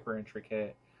 It's super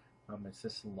intricate. It's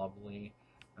just lovely.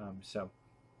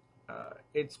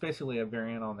 It's basically a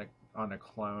variant on a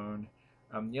clone.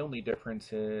 The only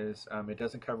difference is it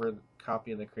doesn't cover the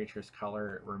copy of the creature's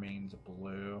color. It remains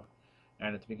blue.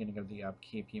 And at the beginning of the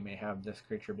upkeep, you may have this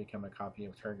creature become a copy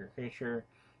of target creature,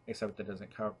 except it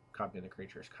doesn't copy the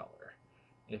creature's color.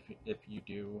 If you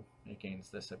do, it gains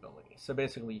this ability. So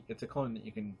basically, it's a clone that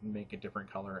you can make a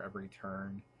different color every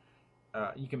turn.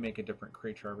 You can make a different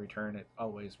creature every turn. It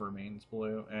always remains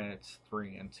blue, and it's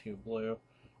 3 and 2 blue.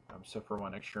 So for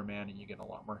 1 extra mana, you get a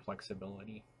lot more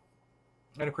flexibility.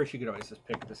 And of course, you could always just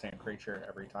pick the same creature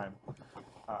every time.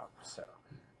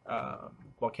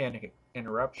 Volcanic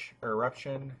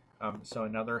Eruption. So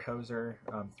another hoser,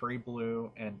 3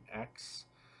 blue and X.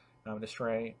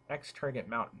 Destroy X target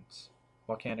mountains.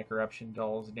 Volcanic Eruption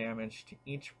deals damage to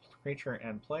each creature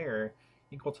and player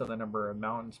equal to the number of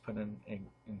mountains put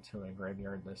into a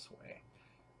graveyard this way.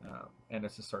 And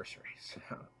it's a sorcery, so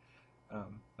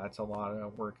that's a lot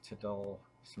of work to deal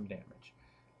some damage.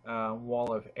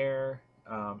 Wall of Air.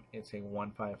 It's a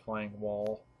 1/5 flying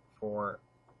wall for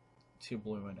 2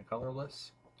 blue and a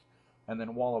colorless. And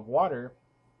then Wall of Water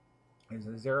is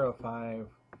a 0/5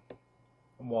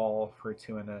 wall for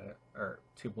 2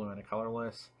 blue and a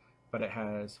colorless, but it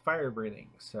has fire breathing,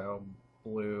 so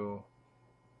blue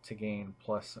to gain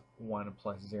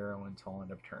 +1/+0 until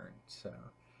end of turn. So,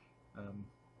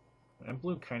 and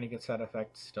blue kind of gets that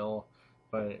effect still,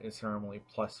 but it's normally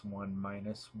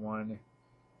 +1/-1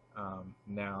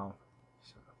 now.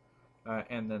 So,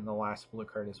 and then the last blue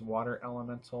card is Water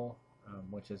Elemental,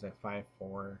 which is a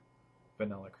 5/4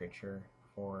 vanilla creature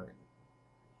for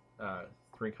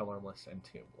 3 colorless and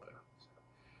 2 blue. So,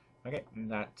 okay,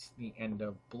 and that's the end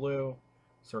of blue.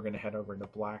 So we're going to head over to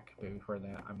black, but before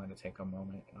that, I'm going to take a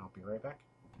moment and I'll be right back.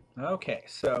 Okay,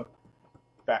 so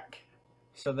back.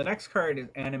 So the next card is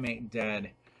Animate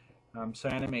Dead. So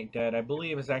Animate Dead, I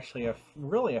believe, is actually a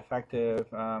really effective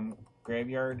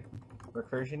graveyard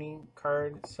recursion-y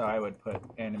card. So I would put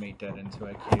Animate Dead into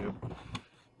a cube.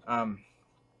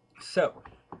 So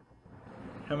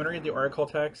I'm going to read the Oracle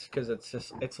text because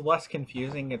it's less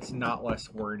confusing. It's not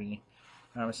less wordy.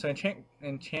 So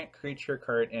enchant creature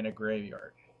card in a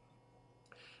graveyard.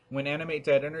 When Animate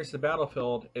Dead enters the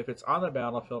battlefield, if it's on the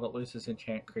battlefield, it loses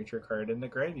enchant creature card in the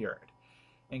graveyard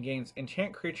and gains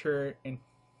enchant creature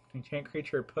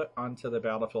put onto the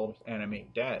battlefield with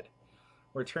Animate Dead.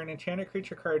 Return enchanted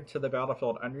creature card to the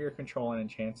battlefield under your control and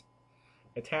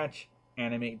attach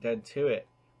Animate Dead to it.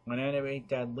 When Animate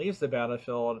Dead leaves the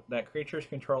battlefield, that creature's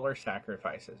controller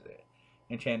sacrifices it.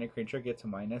 Enchanted creature gets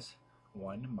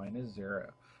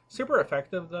 -1/-0. Super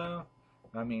effective though.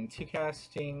 I mean, 2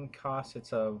 casting costs.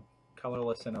 It's a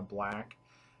colorless and a black.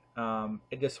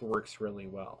 It just works really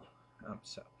well.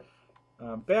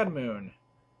 Bad Moon.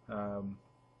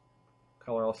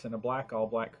 Colorless and a black. All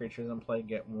black creatures in play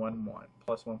get 1/1,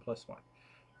 +1/+1.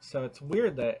 So it's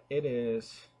weird that it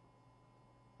is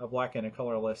a black and a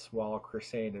colorless while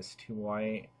Crusade is 2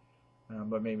 white.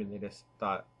 But maybe they just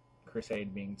thought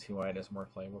Crusade being 2 white is more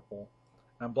flavorful.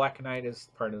 Black Knight is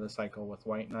part of the cycle with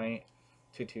White Knight.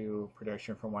 2/2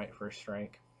 protection from white first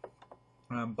strike.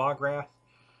 Bograth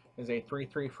is a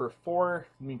 3/3 for 4.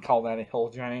 We call that a hill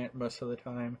giant most of the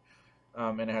time.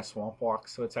 And it has Swamp Walk,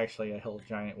 so it's actually a hill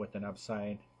giant with an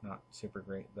upside. Not super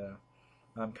great though.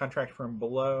 Contract from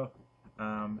Below.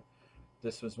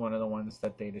 This was one of the ones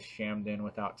that they just jammed in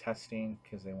without testing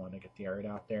because they want to get the art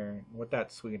out there. With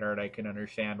that sweet art, I can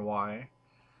understand why.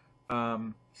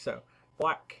 So,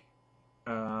 black.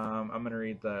 I'm going to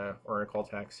read the Oracle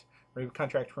text. Remove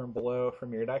contract from below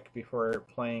from your deck before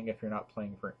playing if you're not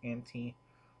playing for ante.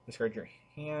 Discard your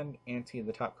hand, ante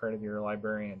the top card of your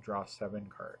library, and draw 7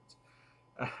 cards.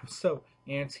 So,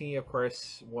 ante, of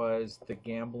course, was the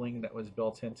gambling that was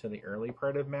built into the early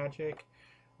part of Magic.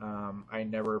 I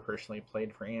never personally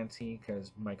played for ante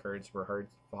because my cards were hard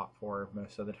fought for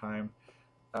most of the time.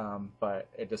 But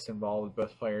it just involved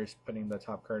both players putting the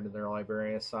top card of their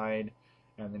library aside,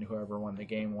 and then whoever won the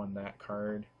game won that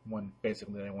card.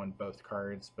 Basically, they won both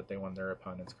cards, but they won their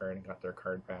opponent's card and got their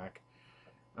card back.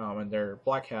 And their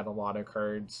black had a lot of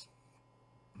cards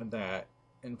that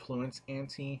influence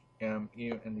ante in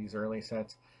these early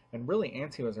sets, and really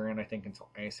ante was around I think until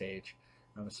Ice Age.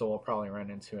 So we'll probably run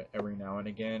into it every now and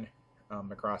again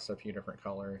across a few different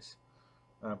colors.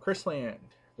 Curse Land.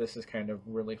 This is kind of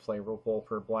really flavorful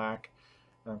for black.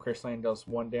 Curse Land deals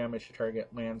 1 damage to target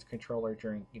land's controller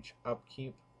during each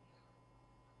upkeep.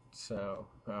 So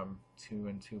 2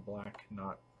 and 2 black,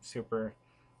 not super.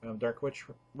 Dark Witch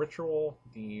Ritual,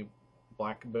 the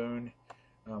black boon.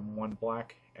 1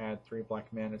 black, add 3 black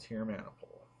mana to your mana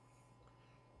pool.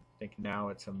 I think now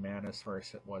it's a mana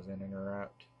source, it wasn't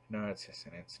interrupt. No, it's just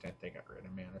an instant. They got rid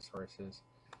of mana sources.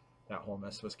 That whole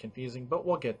mess was confusing, but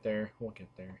we'll get there. We'll get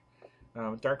there.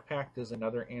 Dark Pact is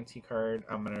another ante card.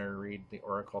 I'm going to read the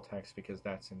Oracle text because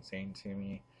that's insane to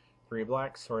me. 3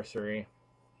 black, sorcery.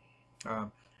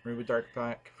 Remove a Dark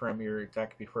Pact from your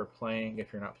deck before playing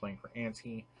if you're not playing for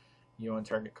ante. You own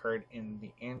target card in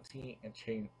the ante and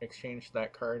exchange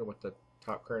that card with the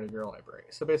top card of your library.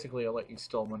 So basically, I'll let you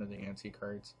steal one of the ante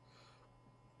cards.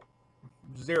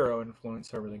 0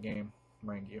 influence over the game,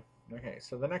 mind you. Okay,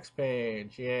 so the next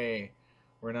page, yay.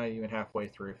 We're not even halfway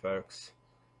through, folks.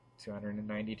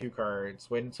 292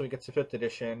 cards. Wait until we get to 5th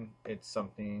edition. It's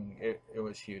something, it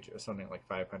was huge. It was something like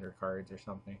 500 cards or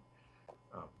something,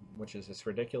 which is just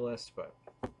ridiculous, but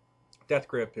Death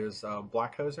Grip is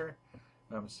Black Hoser.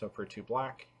 So for 2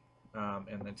 black,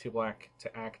 and then 2 black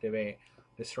to activate,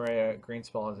 destroy a green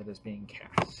spell as it is being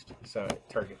cast. So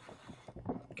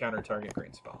counter target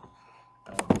green spell.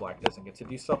 Black doesn't get to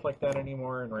do stuff like that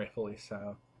anymore, and rightfully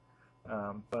so.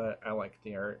 But I like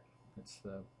the art. It's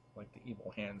like the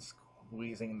evil hand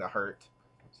squeezing the heart.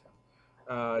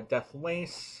 So, Death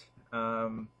Lace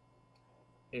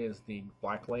is the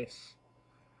black lace.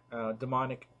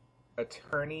 Demonic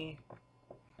Attorney.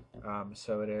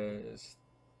 So it is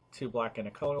 2 black and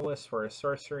a colorless for a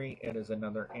sorcery. It is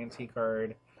another ante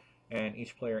card, and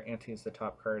each player antes the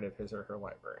top card of his or her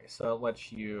library. So it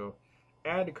lets you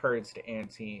add cards to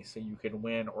ante so you can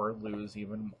win or lose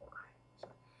even more.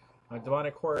 So,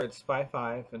 Demonic Horror, it's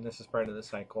 5/5, and this is part of the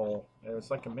cycle. It was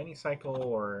like a mini cycle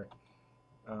or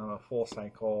a full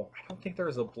cycle. I don't think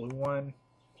there's a blue one,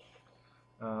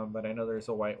 but I know there's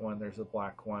a white one, there's a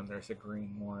black one, there's a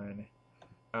green one,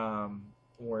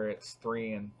 where it's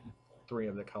 3 and 3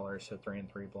 of the colors, so 3 and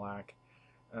 3 black.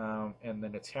 And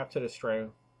then it's tap to destroy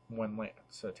 1 land,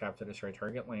 so tap to destroy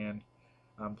target land.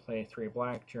 Play 3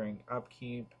 black during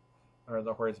upkeep, or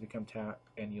the hordes become tapped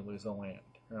and you lose a land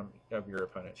of your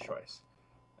opponent's choice.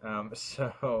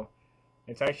 So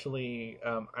it's actually,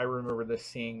 I remember this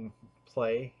seeing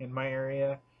play in my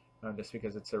area, just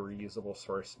because it's a reusable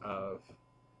source of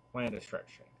land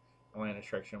destruction. Land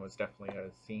destruction was definitely a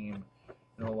theme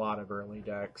in a lot of early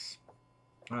decks.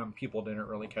 People didn't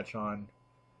really catch on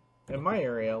in my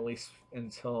area, at least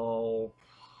until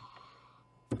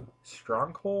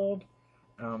Stronghold.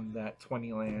 That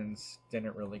 20 lands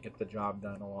didn't really get the job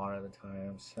done a lot of the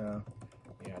time, so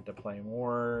you had to play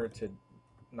more to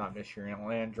not miss your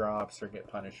land drops or get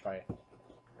punished by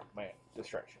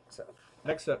destruction. So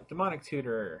next up, Demonic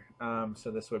Tutor.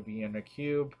 So this would be in a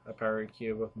cube, a powered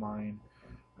cube of mine.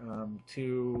 A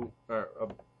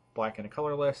black and a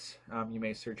colorless. You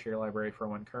may search your library for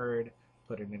 1 card,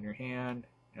 put it in your hand,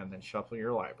 and then shuffle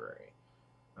your library.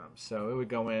 So it would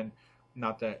go in,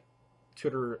 not that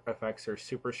tutor effects are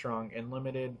super strong and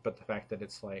limited, but the fact that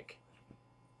it's like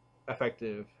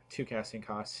effective 2 casting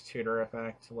costs tutor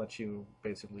effect lets you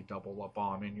basically double a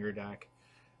bomb in your deck.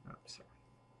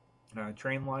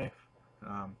 Drain Life.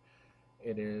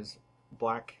 It is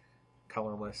black,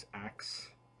 colorless X.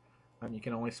 You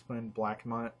can only spend black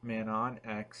mana on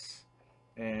X,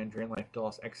 and Drain Life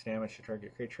deals X damage to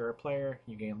target creature or player.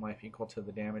 You gain life equal to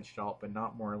the damage dealt, but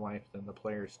not more life than the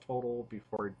player's total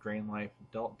before Drain Life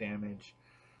dealt damage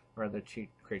or the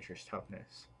creature's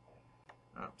toughness.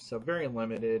 So very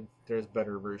limited. There's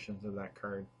better versions of that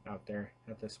card out there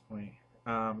at this point.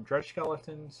 Dredge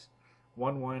Skeletons.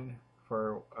 1/1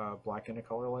 for black and a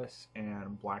colorless,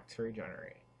 and black to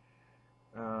regenerate.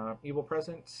 Evil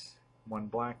Presence, 1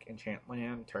 black, enchant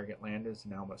land. Target land is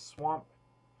now a swamp.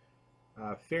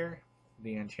 Fear,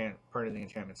 the part of the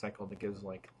enchantment cycle that gives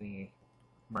like the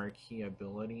marquee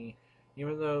ability.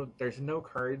 Even though there's no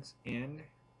cards in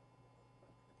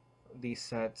these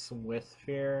sets with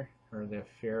Fear or the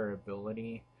Fear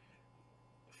ability,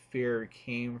 Fear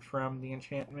came from the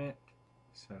enchantment.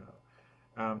 So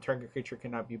target creature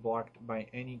cannot be blocked by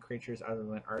any creatures other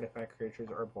than artifact creatures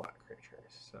or black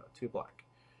creatures. So 2 black.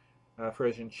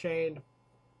 Frozen Shade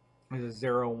is a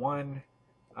 0/1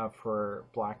 for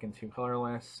black and 2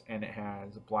 colorless, and it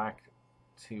has black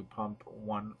to pump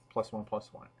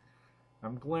 1/1/1.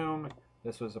 Gloom,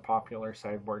 this was a popular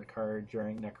sideboard card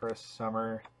during Necro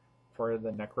Summer for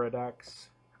the Necro decks.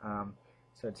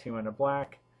 So 2 and a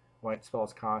black. White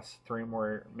spells cost 3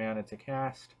 more mana to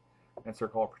cast, and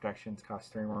Circle of Protections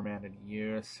cost 3 more mana to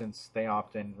use, since they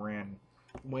often ran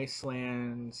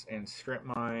wastelands and strip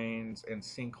mines and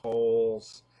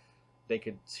sinkholes. They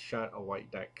could shut a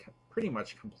white deck pretty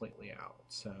much completely out.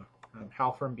 So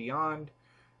Howl from Beyond,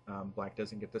 black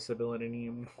doesn't get this ability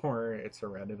anymore. It's a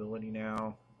red ability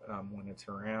now when it's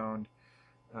around.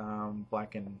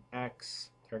 Black and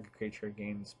X, target creature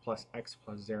gains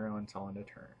 +X/+0 until end of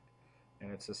turn.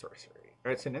 And it's a sorcery.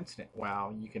 Or it's an instant. Wow,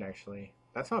 you can actually...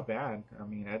 That's not bad. I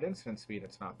mean, at instant speed,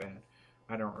 it's not bad.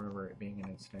 I don't remember it being an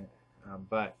instant.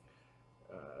 But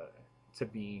to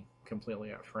be completely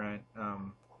upfront,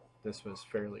 this was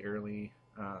fairly early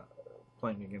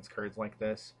playing against cards like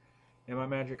this in my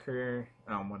Magic career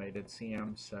when I did see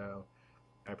them, so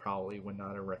I probably would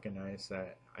not have recognized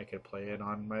that I could play it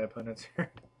on my opponent's turn.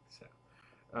 So,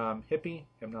 Hippie,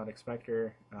 Hypnotic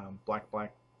Spectre,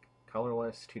 black,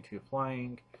 colorless, 2/2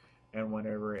 flying, and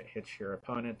whenever it hits your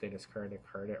opponent, they discard a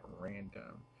card at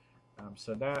random.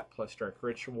 So that, plus Dark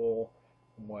Ritual,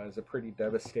 was a pretty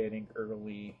devastating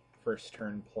early first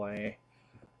turn play.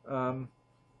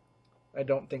 I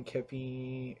don't think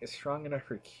Hippie is strong enough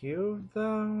for Cube,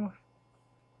 though.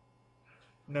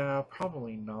 No,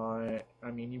 probably not.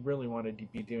 I mean, you really wanted to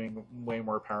be doing way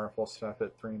more powerful stuff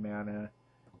at 3 mana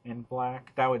in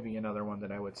black. That would be another one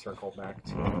that I would circle back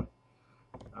to.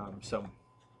 So,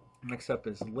 next up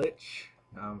is Lich,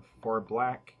 4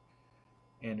 black,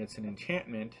 and it's an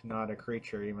enchantment, not a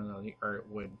creature, even though the art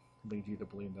would lead you to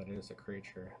believe that it is a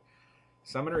creature.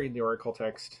 So I'm going to read the Oracle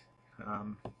text.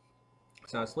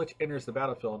 So as Lich enters the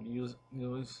battlefield, you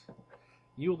lose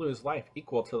life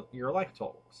equal to your life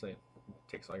total. So it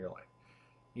takes all your life.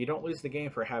 You don't lose the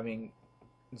game for having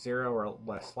 0 or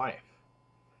less life.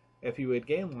 If you would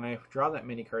gain life, draw that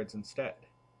many cards instead.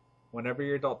 Whenever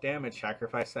you're dealt damage,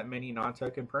 sacrifice that many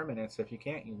non-token permanents. If you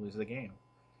can't, you lose the game.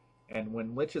 And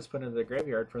when Lich is put into the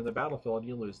graveyard from the battlefield,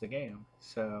 you lose the game.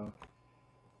 So,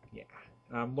 yeah.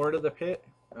 Lord of the Pit,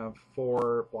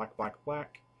 4 black.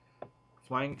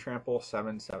 Flying Trample,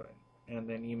 7/7. And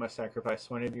then you must sacrifice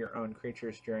one of your own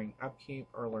creatures during upkeep,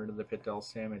 or Lord of the Pit deals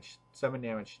 7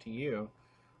 damage to you.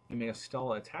 You may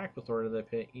still attack with Lord of the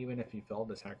Pit, even if you fail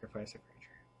to sacrifice a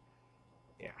creature.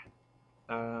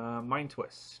 Yeah. Mind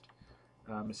Twist.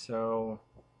 So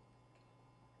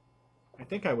I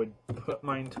think I would put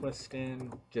Mind Twist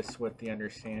in, just with the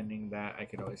understanding that I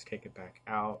could always take it back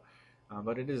out.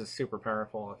 But it is a super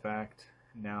powerful effect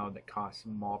now that costs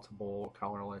multiple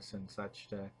colorless and such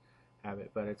to have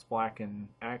it. But it's black and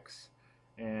X,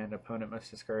 and opponent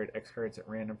must discard X cards at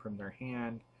random from their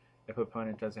hand. If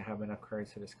opponent doesn't have enough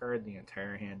cards to discard, the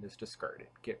entire hand is discarded.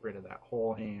 Get rid of that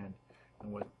whole hand.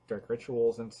 And with Dark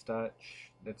Rituals and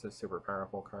such, it's a super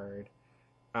powerful card.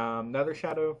 Nether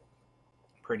Shadow,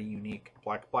 pretty unique.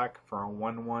 Black for a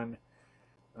 1/1.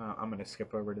 I'm going to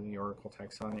skip over to the Oracle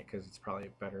text on it because it's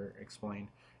probably better explained.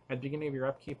 At the beginning of your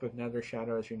upkeep, if Nether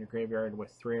Shadow is in your graveyard with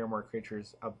 3 or more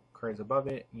cards above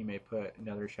it, you may put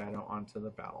Nether Shadow onto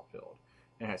the battlefield.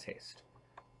 It has haste.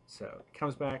 So it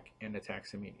comes back and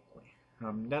attacks immediately.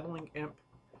 Nettling Imp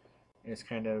is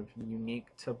kind of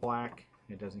unique to black.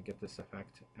 It doesn't get this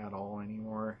effect at all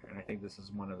anymore, and I think this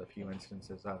is one of the few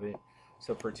instances of it.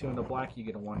 So for 2 in the black, you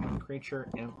get a 1/1 creature,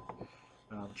 Imp.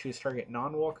 Choose target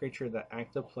non-wall creature that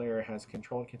active player has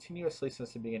controlled continuously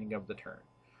since the beginning of the turn.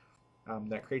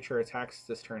 That creature attacks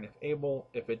this turn if able.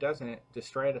 If it doesn't,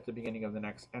 destroy it at the beginning of the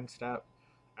next end step.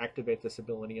 Activate this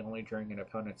ability only during an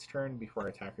opponent's turn before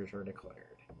attackers are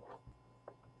declared.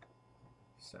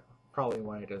 So, probably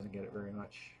why it doesn't get it very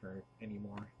much or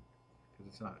anymore, because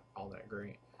it's not all that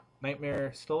great.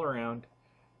 Nightmare, still around.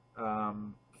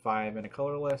 5 and a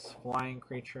colorless, flying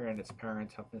creature, and its power and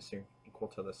toughness are equal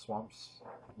to the swamps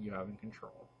you have in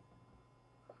control.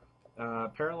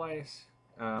 Paralyze.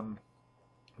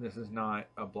 This is not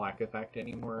a black effect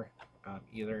anymore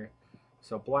either.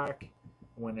 So black,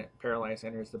 when it paralyzed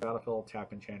enters the battlefield,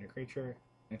 tap enchanted creature.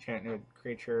 Enchanted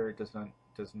creature does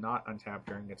not untap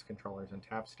during its controller's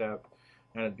untap step.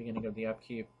 And at the beginning of the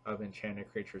upkeep of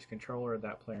enchanted creature's controller,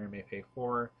 that player may pay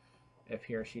 4. If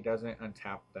he or she doesn't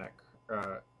untap that,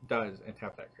 does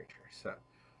untap that creature. So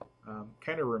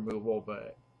kind of removal,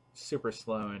 but super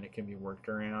slow, and it can be worked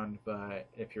around. But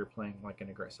if you're playing like an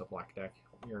aggressive black deck,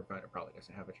 your opponent probably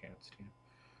doesn't have a chance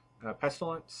to.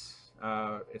 Pestilence,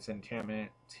 it's enchantment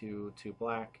to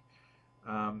black.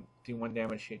 Do 1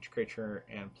 damage to each creature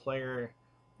and player,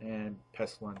 and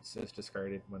Pestilence is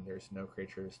discarded when there's no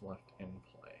creatures left in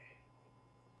play.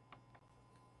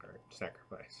 Or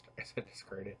sacrificed. I said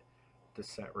discarded. The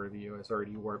set review has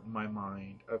already warped my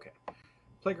mind. Okay.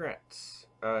 Plague Rats,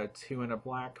 2 and a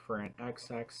black for an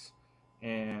XX,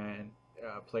 and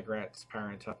Plague Rats' power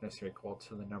and toughness are equal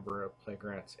to the number of Plague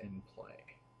Rats in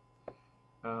play.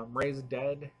 Raise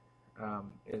Dead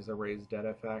is a Raise Dead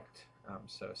effect,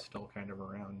 so still kind of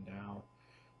around now.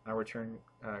 Return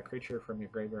creature from your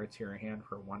graveyard to your hand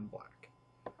for 1 black.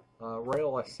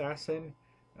 Royal Assassin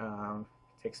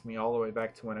takes me all the way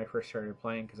back to when I first started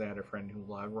playing, because I had a friend who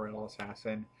loved Royal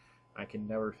Assassin. I can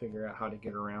never figure out how to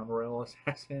get around Royal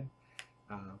Assassin.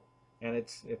 And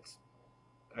it's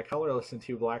a colorless and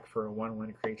 2 black for a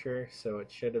 1/1 creature, so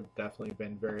it should have definitely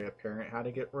been very apparent how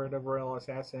to get rid of Royal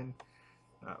Assassin.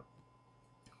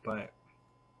 But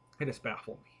it just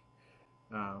baffled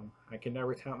me. I can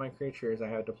never tap my creatures. I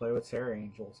had to play with Sarah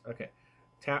Angels. Okay.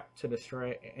 Tap to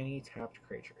destroy any tapped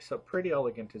creature. So pretty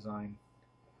elegant design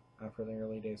for the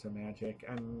early days of Magic.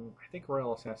 And I think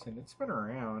Royal Assassin, it's been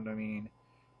around. I mean,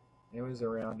 it was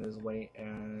around as late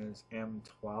as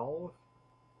M12.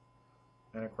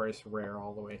 And of course, rare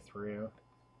all the way through.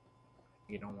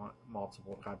 You don't want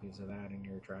multiple copies of that in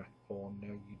your draft pool. No,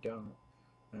 you don't.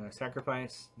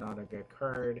 Sacrifice, not a good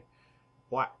card.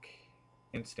 Black,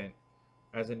 instant.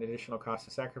 As an additional cost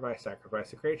to sacrifice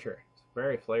a creature. It's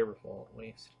very flavorful, at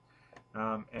least.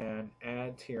 And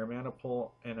add to your mana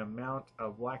pool an amount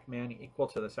of black mana equal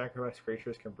to the sacrificed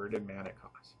creature's converted mana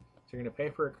cost. So you're going to pay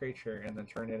for a creature and then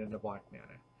turn it into black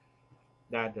mana.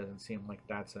 That doesn't seem like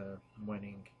that's a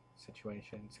winning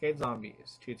situation. Skate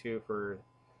Zombies, 2/2 for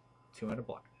 2 and a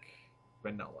black.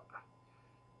 Vanilla.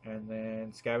 And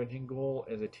then Scavenging Ghoul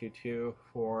is a 2/2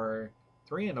 for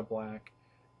 3 and a black.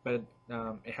 But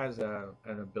it has an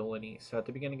ability. So at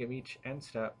the beginning of each end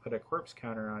step, put a corpse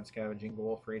counter on Scavenging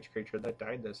Ghoul for each creature that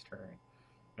died this turn.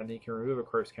 And then you can remove a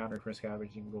corpse counter from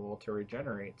Scavenging Ghoul to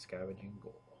regenerate Scavenging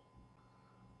Ghoul.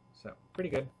 So, pretty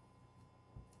good.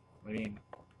 I mean,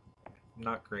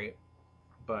 not great,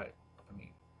 but, I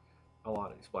mean, a lot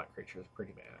of these black creatures are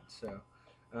pretty bad. So,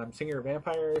 Singer of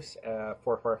Vampires,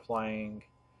 4/4 flying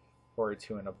for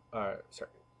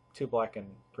 2 black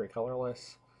and 3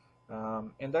 colorless.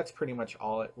 And that's pretty much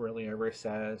all it really ever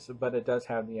says, but it does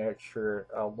have the extra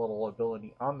little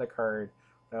ability on the card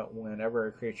that whenever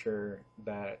a creature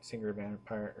that Singer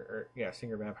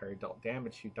Vampire dealt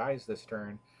damage to dies this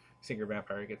turn, Singer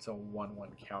Vampire gets a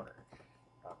 1/1 counter.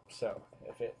 So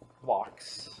if it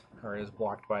blocks or is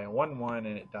blocked by a 1/1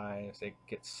 and it dies, it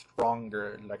gets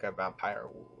stronger like a vampire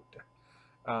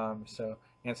would. So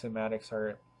Anthematics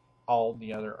art, all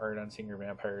the other art on Singer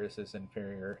Vampires is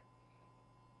inferior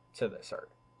to this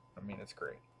art. I mean, it's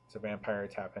great. It's a vampire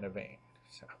tap in a vein.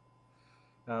 So,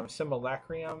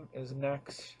 Simulacrum is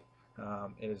next.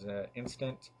 It is an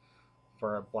instant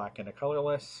for a black and a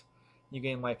colorless. You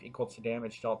gain life equal to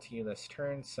damage dealt to you this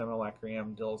turn.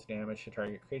 Simulacrum deals damage to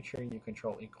target creature you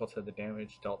control equal to the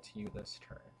damage dealt to you this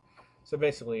turn. So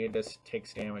basically, it just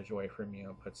takes damage away from you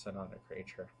and puts it on a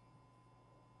creature.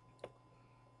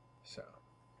 So,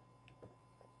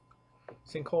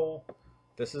 Sinkhole.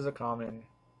 This is a common.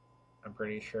 I'm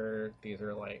pretty sure these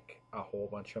are like a whole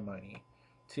bunch of money.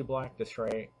 2 black,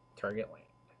 destroy target land.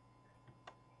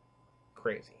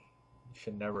 Crazy.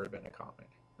 Should never have been a common.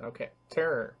 Okay,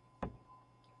 Terror.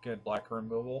 Good black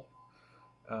removal.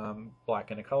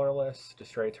 Black and a colorless.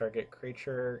 Destroy target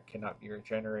creature. Cannot be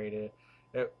regenerated.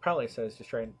 It probably says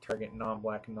destroy target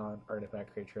non-black,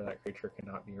 non-artifact creature. That creature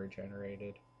cannot be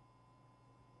regenerated.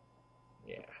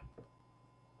 Yeah.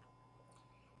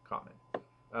 Common.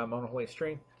 Unholy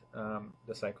Strength.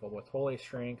 The cycle with Holy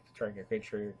Strength, target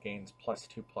creature gains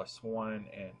 +2/+1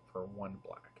 and for 1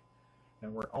 black.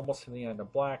 And we're almost to the end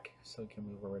of black, so we can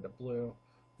move over to blue.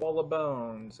 Wall of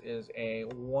Bones is a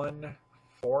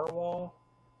 1/4 wall.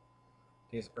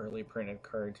 These early printed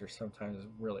cards are sometimes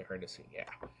really hard to see. Yeah.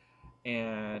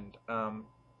 And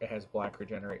it has black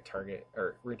regenerate target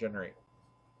or regenerate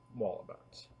Wall of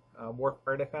Bones. Warp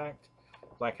Artifact.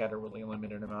 Black had a really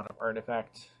limited amount of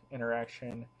artifact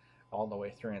interaction all the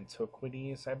way through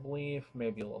Antiquities, I believe,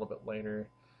 maybe a little bit later.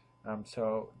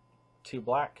 So 2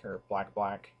 black, or black,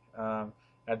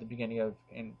 at the beginning of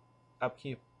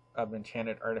upkeep of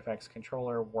enchanted artifacts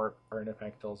controller, warp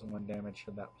artifact deals 1 damage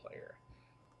to that player.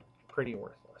 Pretty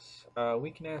worthless.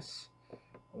 Weakness,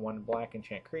 1 black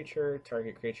enchant creature.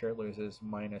 Target creature loses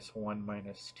 -1,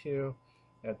 -2.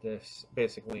 At this,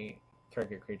 basically,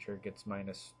 target creature gets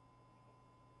 -2,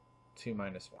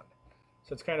 -1.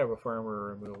 So it's kind of a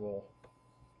firmer removal.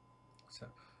 So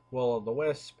Will of the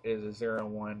Wisp is a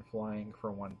 0/1 flying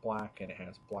for 1 black, and it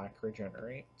has black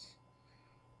regenerates.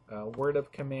 Word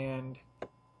of Command.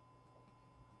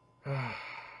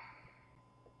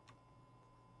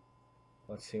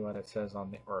 Let's see what it says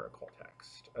on the Oracle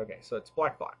text. Okay, so it's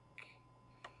black.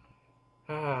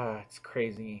 It's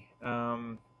crazy.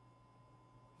 To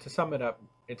sum it up,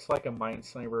 it's like a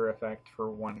Mindslaver effect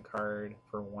for 1 card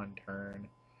for 1 turn.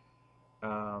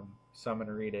 So I'm going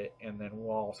to read it, and then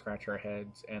we'll all scratch our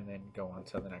heads and then go on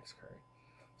to the next card.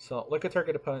 So look at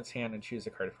target opponent's hand and choose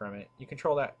a card from it. You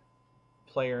control that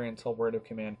player until Word of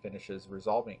Command finishes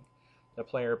resolving. The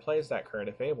player plays that card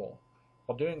if able.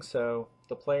 While doing so,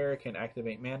 the player can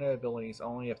activate mana abilities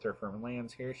only if they're from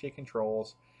lands he or she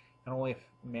controls, and only if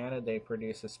mana they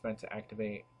produce is spent to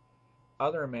activate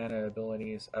other mana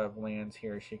abilities of lands he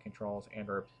or she controls and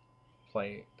or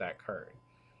play that card.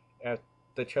 If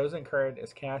the chosen card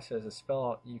is cast as a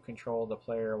spell, you control the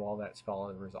player while that spell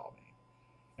is resolving.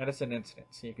 And it's an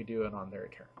instant, so you could do it on their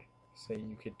turn. So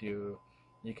you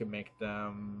could make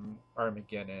them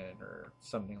Armageddon or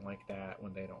something like that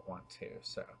when they don't want to.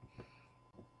 So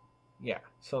yeah,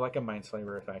 so like a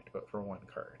Mindslaver effect, but for 1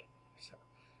 card. So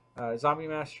Zombie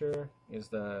Master is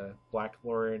the Black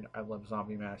Lord. I love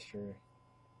Zombie Master.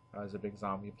 I was a big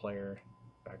zombie player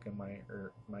back in my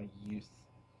youth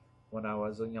when I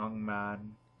was a young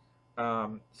man.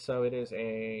 So it is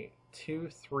a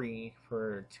 2/3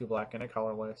 for 2 black and a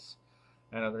colorless.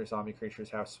 And other zombie creatures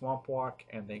have Swamp Walk,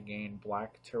 and they gain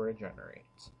black to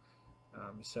regenerate.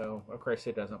 So, of course,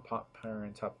 it doesn't pop power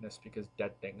and toughness because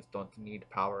dead things don't need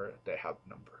power, they have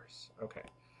numbers. Okay.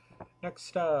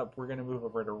 Next up, we're going to move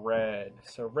over to red.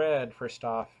 So, red, first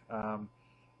off,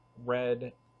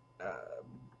 red,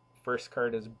 first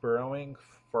card is Burrowing.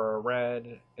 For a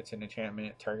red, it's an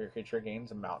enchantment. Target creature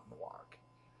gains a Mountain Walk.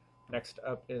 Next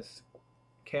up is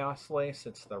Chaos Lace.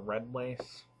 It's the red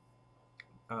lace.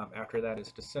 After that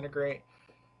is Disintegrate.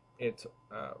 It's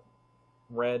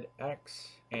red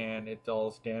X, and it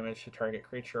deals damage to target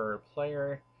creature or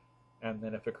player. And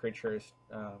then if a creature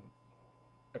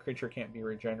can't be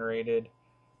regenerated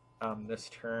this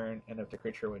turn, and if the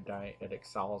creature would die, it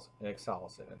exiles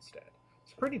it instead.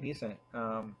 It's pretty decent.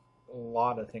 A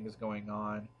lot of things going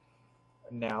on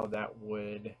now that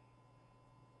would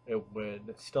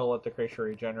still let the creature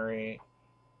regenerate.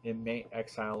 It may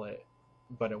exile it,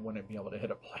 but it wouldn't be able to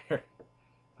hit a player.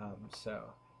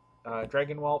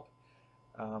 Dragon Whelp.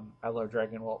 I love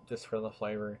Dragon Whelp just for the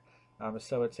flavor.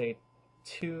 So it's a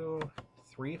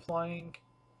 2/3 flying.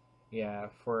 Yeah,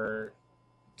 for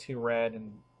 2 red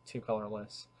and 2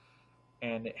 colorless.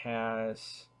 And it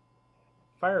has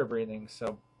fire breathing,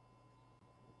 so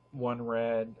 1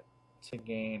 red to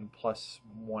gain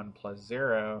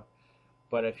 +1/+0.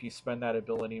 But if you spend that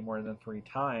ability more than 3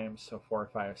 times, so 4,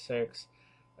 5, 6,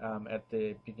 at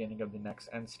the beginning of the next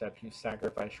end step, you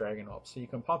sacrifice Dragon Whelp. So you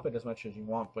can pump it as much as you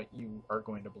want, but you are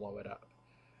going to blow it up.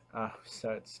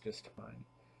 So it's just fun.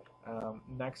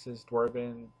 Next is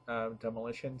Dwarven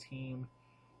Demolition Team.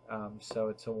 So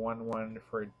it's a 1/1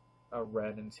 for a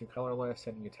red and 2 colorless,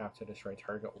 and you tap to destroy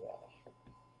target wall.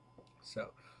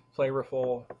 So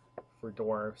flavorful for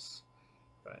dwarves,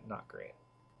 but not great.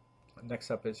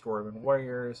 Next up is Dwarven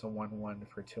Warriors, a 1/1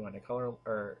 for 2 and a color,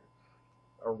 or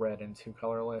a red and 2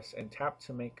 colorless, and tap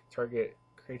to make target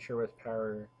creature with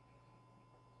power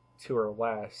 2 or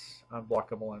less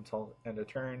unblockable until end of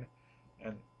turn,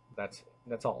 and that's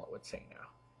all it would say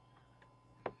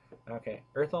now. Okay,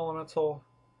 Earth Elemental,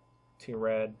 2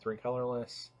 red, 3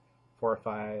 colorless, 4 or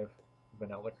 5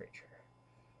 vanilla creature.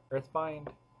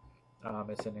 Earthbind,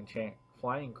 it's an enchant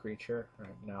flying creature, or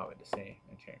now it is saying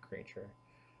enchant creature.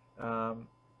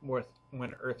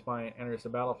 When Earthbind enters the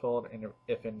battlefield, and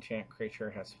if enchant creature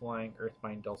has flying,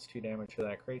 Earthbind deals 2 damage to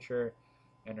that creature,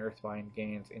 and Earthbind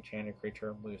gains enchanted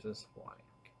creature and loses flying.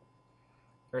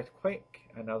 Earthquake,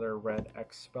 another red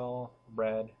X spell.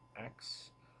 Red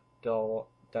X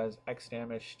does X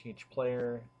damage to each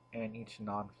player and each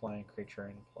non-flying creature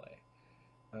in play.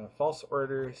 False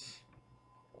Orders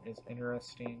is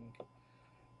interesting.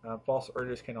 False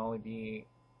Orders can only be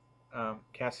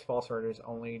Cast false orders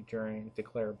only during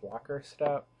declare blocker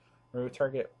step. Remove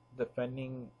target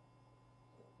defending.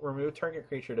 Remove target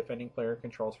creature defending player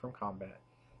controls from combat.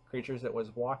 Creatures that was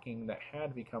blocking that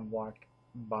had become blocked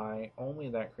by only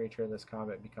that creature this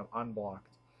combat become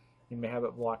unblocked. You may have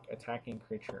it block attacking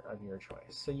creature of your choice.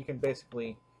 So you can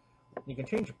basically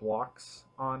change blocks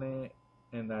on it,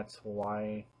 and that's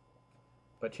why.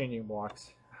 But changing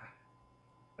blocks,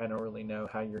 I don't really know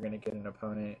how you're going to get an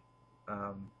opponent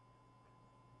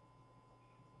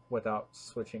without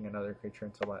switching another creature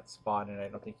until that spot, and I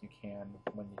don't think you can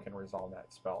when you can resolve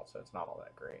that spell, so it's not all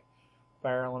that great.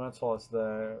 Fire Elemental is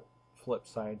the flip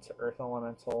side to Earth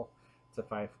Elemental. It's a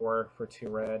 5/4 for 2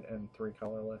 red and 3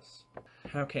 colorless.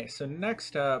 Okay, so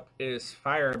next up is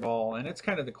Fireball, and it's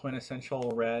kind of the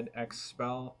quintessential red X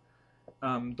spell.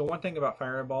 The one thing about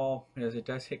Fireball is it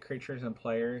does hit creatures and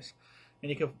players, and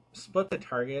you can split the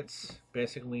targets.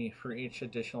 Basically, for each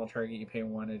additional target, you pay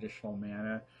 1 additional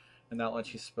mana, and that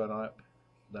lets you split up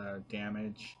the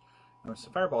damage. So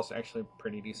Fireball is actually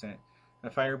pretty decent.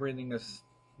 Fire Breathing is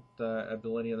the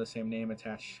ability of the same name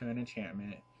attached to an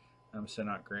enchantment, so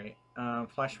not great.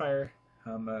 Flashfire,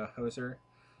 Hoser,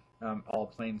 all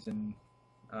planes and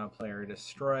player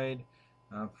destroyed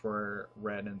for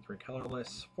red and 3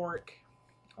 colorless. Fork,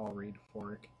 I'll read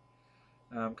Fork.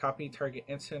 Copy target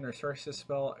instant or sorcerer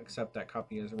spell, except that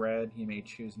copy is red. You may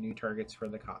choose new targets for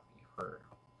the copy for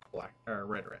black or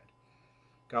red.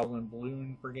 Goblin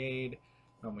Balloon Brigade.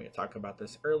 We talked about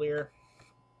this earlier.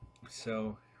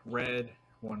 So red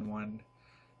 1/1.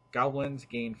 Goblins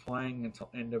gain flying until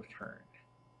end of turn.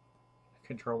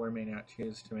 Controller may not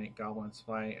choose to make goblins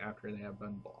fly after they have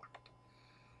been blocked.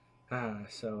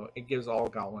 So it gives all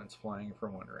goblins flying for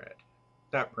 1 red.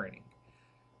 That printing.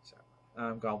 So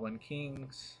Goblin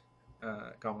Kings,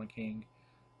 Goblin King.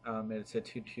 It's a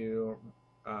 2/2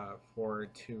 for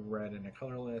 2 red and a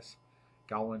colorless.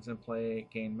 Goblins in play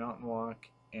gain Mountain Walk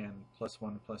and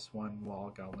 +1/+1 while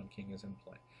Goblin King is in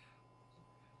play.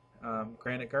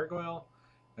 Granite Gargoyle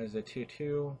is a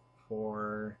 2/2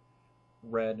 for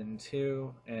red and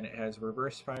 2, and it has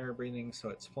reverse fire breathing, so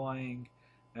it's flying,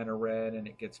 and a red, and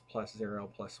it gets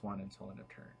 +0/+1 until end of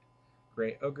turn.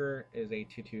 Great Ogre is a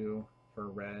 2/2 for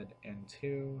red and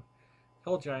 2.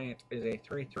 Hill Giant is a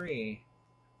 3/3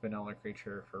 vanilla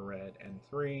creature for red and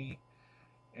 3.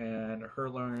 And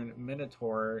Hurlern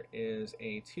Minotaur is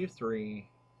a 2/3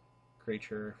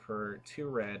 creature for 2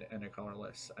 red and a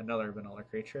colorless, another vanilla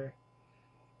creature.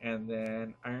 And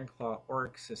then Ironclaw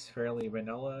Orcs is fairly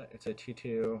vanilla. It's a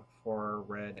 2/2 for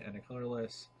red and a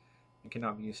colorless. It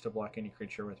cannot be used to block any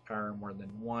creature with power more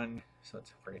than 1, so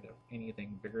it's afraid of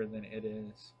anything bigger than it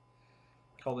is.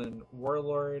 Keldon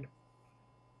Warlord.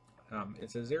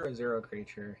 It's a 0/0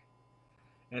 creature.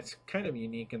 And it's kind of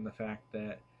unique in the fact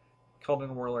that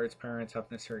Keldon Warlord's power and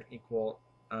toughness are equal,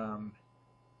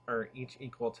 are each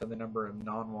equal to the number of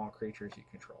non-wall creatures you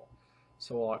control.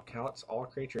 So while it counts all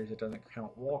creatures, it doesn't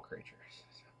count wall creatures.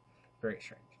 So, very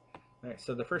strange. Alright,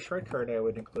 so the first red card I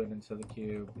would include into the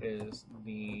cube is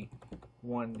the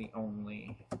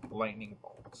only Lightning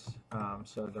Bolts.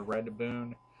 So the red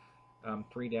boon,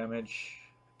 3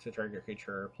 damage to target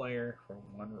creature or player for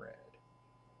 1 red.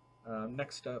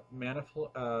 Next up, Mana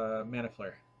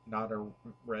Flare. Not a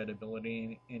red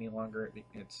ability any longer.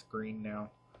 It's green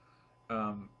now.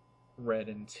 Red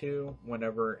and 2.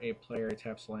 Whenever a player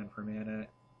taps land for mana,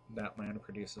 that land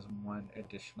produces 1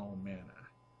 additional mana.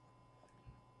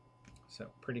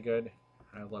 So pretty good.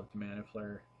 I loved Mana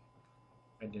Flare.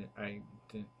 I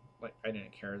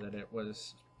didn't care that it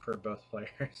was for both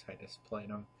players. I just played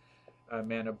them.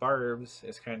 Mana Barbs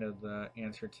is kind of the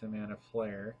answer to Mana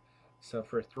Flare. So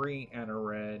for 3 and a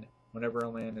red, whenever a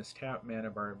land is tapped,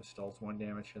 Mana Barbs deals 1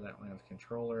 damage to that land's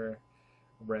controller.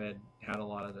 Red had a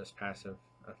lot of those passive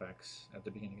effects at the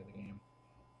beginning of the game.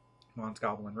 Mons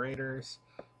Goblin Raiders,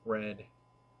 red,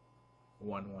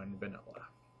 1/1 vanilla.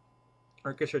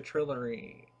 Orcish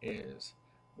Artillery is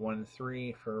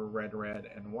 1/3 for red,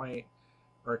 and white.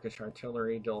 Orcish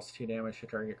Artillery deals 2 damage to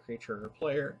target creature or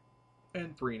player,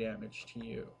 and 3 damage to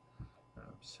you.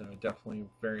 So definitely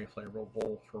very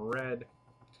flavorful for red.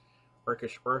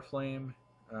 Orcish Oriflame,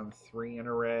 3 and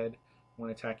a red. When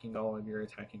attacking, all of your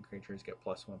attacking creatures get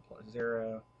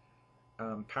 +1/+0.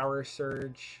 Power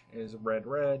Surge is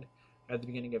red. At the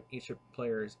beginning of each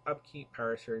player's upkeep,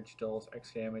 Power Surge deals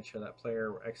X damage to that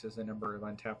player, where X is the number of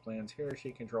untapped lands he or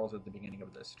she controls at the beginning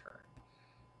of this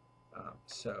turn.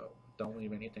 So don't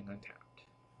leave anything untapped.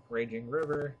 Raging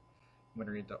River. I'm going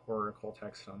to read the Oracle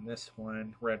text on this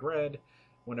one. Red.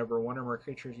 Whenever 1 or more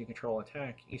creatures you control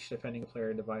attack, each defending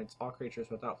player divides all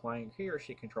creatures without flying he or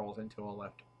she controls into a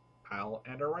left pile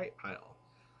and a right pile.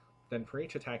 Then for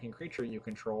each attacking creature you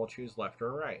control, choose left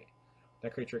or right.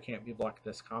 That creature can't be blocked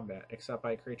this combat, except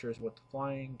by creatures with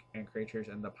flying and creatures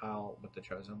in the pile with the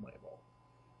chosen label.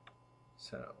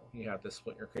 So you have to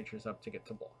split your creatures up to get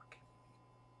to block.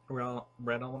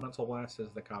 Red Elemental Blast is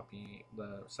the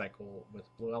cycle with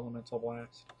Blue Elemental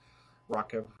Blast.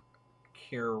 Rock of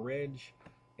Cure Ridge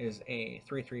is a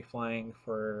 3/3 flying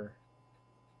for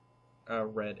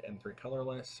red and 3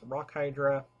 colorless. Rock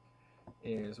Hydra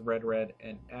is red,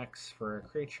 and X for a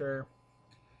creature,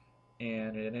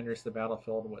 and it enters the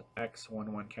battlefield with X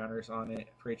 1/1 counters on it.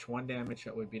 For each 1 damage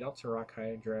that would be dealt to Rock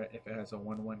Hydra, if it has a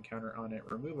 1/1 counter on it,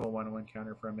 remove a 1/1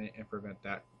 counter from it and prevent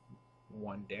that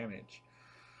 1 damage.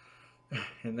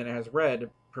 And then it has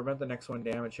red, prevent the next 1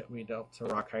 damage that we dealt to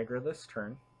Rock Hydra this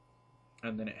turn.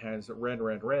 And then it has red,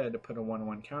 put a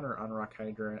 1/1 counter on Rock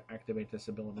Hydra, activate this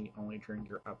ability only during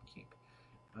your upkeep.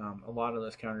 A lot of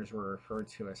those counters were referred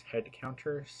to as head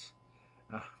counters,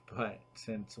 but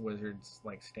since wizards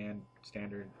like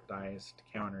standardized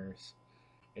counters,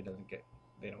 they don't get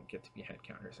to be head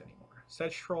counters anymore.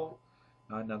 Sedge Troll,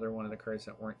 another one of the cards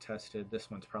that weren't tested. This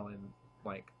one's probably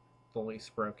like the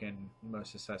least broken,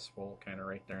 most successful, kind of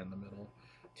right there in the middle.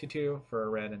 2/2 for a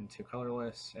red and 2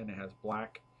 colorless, and it has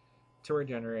black to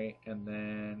regenerate, and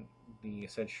then the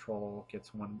Sedge Troll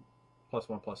gets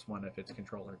 1/1/1 if its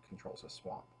controller controls a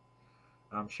swamp.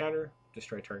 Shatter,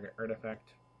 destroy target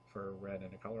artifact for red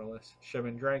and a colorless.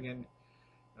 Shivan Dragon,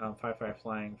 5/5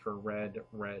 flying for red,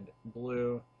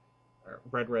 blue, or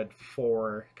red,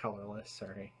 4 colorless,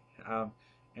 sorry.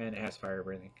 And it has fire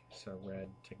breathing, so red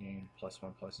to gain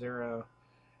 +1/+0.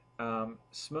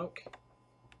 Smoke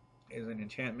is an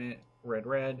enchantment,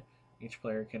 red. Each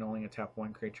player can only untap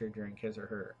 1 creature during his or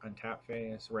her untap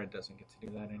phase. Red doesn't get to do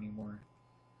that anymore.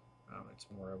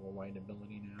 It's more of a white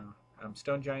ability now.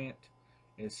 Stone Giant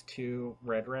is 2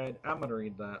 red. I'm going to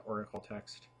read the Oracle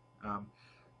text.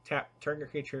 Tap target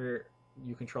creature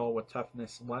you control with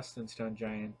toughness less than Stone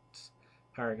Giant's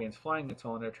power gains flying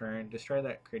until end of turn. Destroy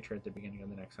that creature at the beginning of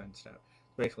the next end step.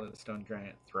 Basically, the Stone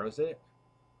Giant throws it,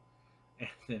 and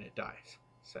then it dies.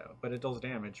 So, but it does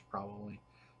damage, probably.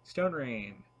 Stone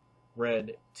Rain,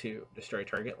 red 2, destroy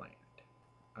target land.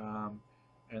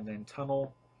 And then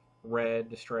Tunnel, red,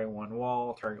 destroy 1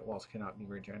 wall. Target walls cannot be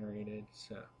regenerated.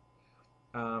 So,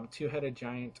 2-headed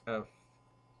Giant of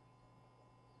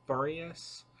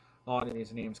Furious. A lot of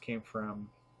these names came from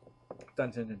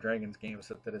Dungeons and Dragons games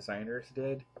that the designers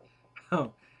did.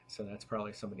 So that's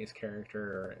probably somebody's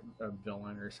character or a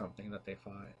villain or something that they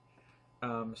fought.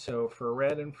 So for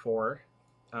red and 4,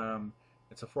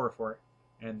 it's a 4/4,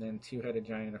 and then 2-headed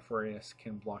Giant of Furious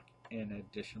can block an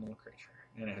additional creature,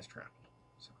 and it has trample.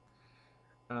 So,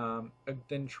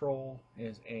 Ogden Troll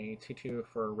is a 2/2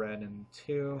 for red and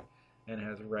 2, and it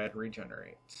has red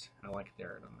regenerates. I like the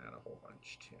art on that a whole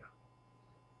bunch too.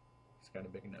 It's got a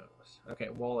big nose. Okay,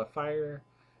 Wall of Fire.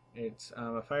 It's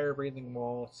a fire-breathing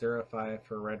wall, 0/5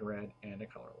 for red, and a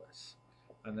colorless.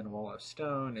 And then Wall of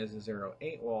Stone is a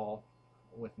 0/8 wall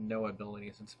with no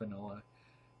abilities in vanilla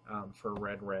for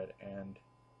red, and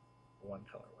 1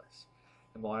 colorless.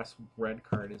 And the last red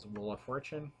card is Wheel of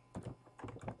Fortune.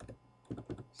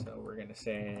 So we're going to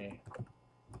say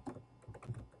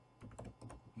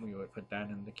we would put that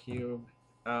in the cube.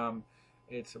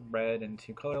 It's red and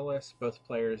 2 colorless. Both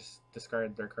players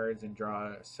discard their cards and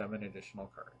draw 7 additional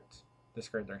cards.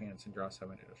 Discard their hands and draw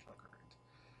 7 additional cards.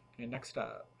 Okay, next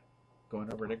up,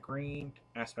 going over to green,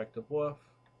 Aspect of Wolf.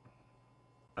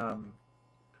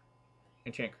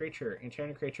 Enchant creature.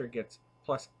 Enchanted creature gets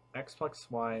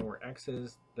 +X/+Y, where X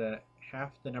is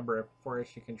half the number of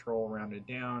forests you control rounded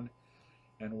down,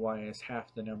 and Y is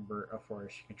half the number of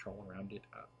forests you control rounded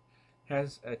up.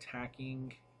 Has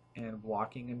attacking and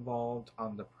blocking involved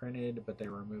on the printed, but they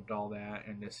removed all that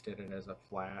and just did it as a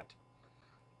flat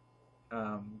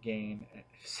gain,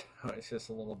 so it's just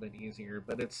a little bit easier,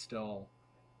 but it's still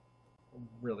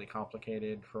really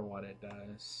complicated for what it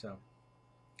does. So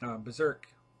Berserk,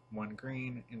 1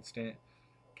 green, instant,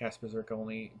 cast Berserk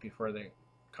only before the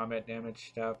combat damage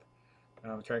step.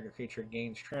 Target creature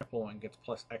gains trample and gets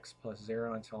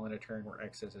 +X/+0 until end of turn, where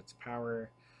X is its power.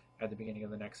 At the beginning of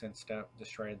the next end step,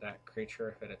 destroy that creature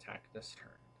if it attacked this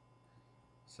turn.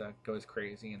 So it goes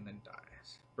crazy and then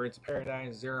dies. Birds of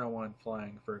Paradise, 0/1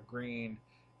 flying for green,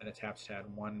 and it taps to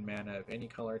add 1 mana of any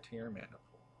color to your mana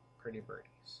pool. Pretty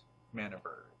birdies. Mana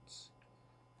birds.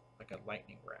 Like a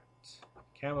lightning rat.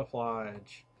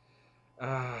 Camouflage.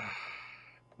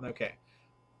 Okay.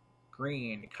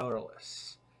 Green,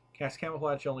 colorless. Cast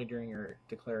Camouflage only during your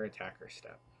declare attacker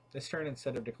step. This turn,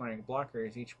 instead of declaring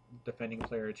blockers, each defending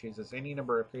player chooses any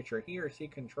number of creature he or she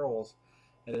controls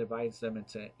and divides them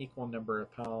into equal number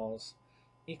of piles.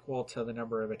 equal to the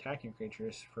number of attacking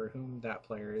creatures for whom that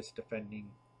player is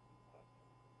defending.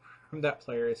 Whom that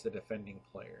player is the defending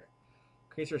player.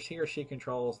 Creatures he or she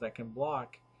controls that can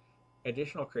block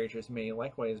additional creatures may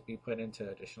likewise be put into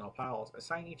additional piles.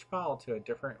 Assign each pile to a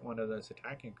different one of those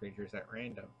attacking creatures at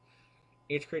random.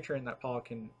 Each creature in that pile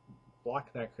can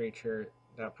block that creature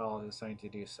that pile is assigned to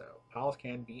do so. Piles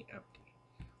can be empty.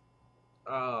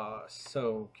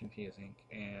 So confusing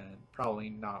and probably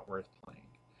not worth playing.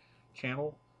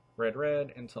 Channel red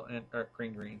red until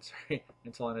green green sorry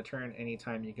until on a turn.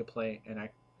 Anytime you could play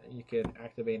you could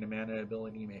activate a mana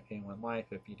ability. You may pay 1 life.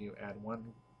 If you do, add 1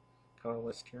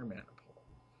 colorless to your mana pool.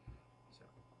 So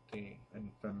the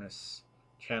infamous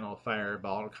Channel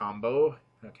Fireball combo.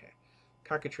 Okay,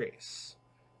 Cockatrice.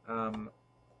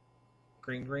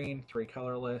 Green green, 3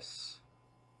 colorless,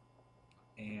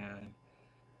 and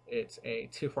it's a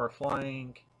 2/4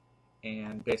 flying.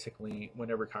 And basically,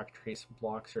 whenever Cockatrice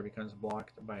blocks or becomes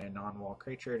blocked by a non-wall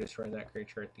creature, destroy that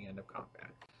creature at the end of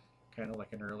combat. Kind of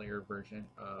like an earlier version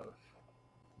of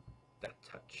Death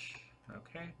Touch.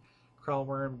 Okay.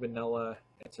 Crawlworm, vanilla.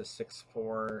 It's a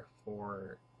 6/4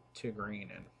 for 2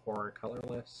 green and 4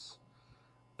 colorless.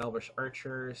 Elvish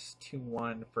Archers,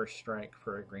 2/1 first strike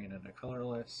for a green and a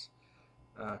colorless.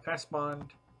 Fast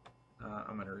Bond.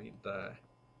 I'm going to read the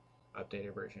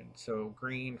updated version. So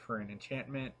green for an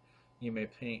enchantment. You may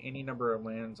pay any number of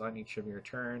lands on each of your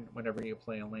turn. Whenever you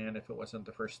play a land, if it wasn't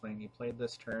the first land you played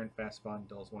this turn, Fast Bond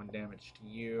deals 1 damage to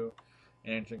you.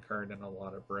 An engine card in a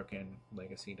lot of broken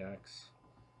legacy decks,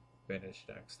 vintage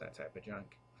decks, that type of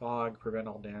junk. Fog, prevent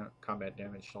all combat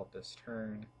damage dealt this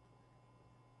turn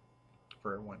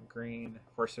for 1 green.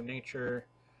 Force of Nature,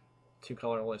 2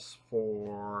 colorless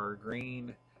for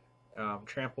green.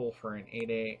 Trample for an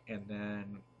 8/8, and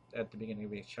then at the beginning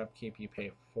of each upkeep you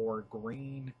pay 4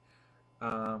 green.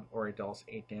 Or it deals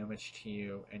 8 damage to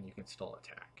you, and you can still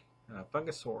attack.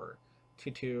 Fungasaur,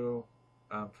 2/2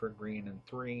 for green and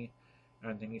 3,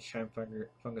 and then each time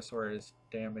Fungasaur is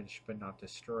damaged but not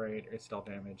destroyed, it's still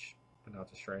damaged but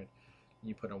not destroyed,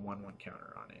 you put a 1/1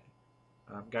 counter on it.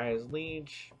 Gaia's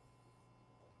Liege.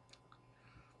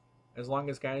 As long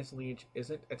as Gaia's Liege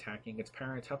isn't attacking, its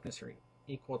power and toughness are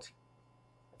equal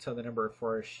to the number of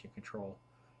forests you control.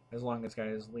 As long as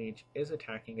Gaia's Liege is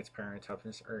attacking, its power and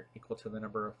toughness are equal to the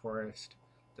number of forest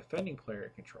defending player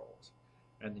controls.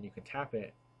 And then you can tap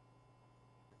it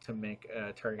to make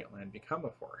a target land become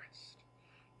a forest.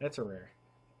 That's a rare,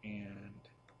 and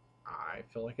I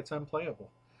feel like it's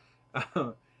unplayable.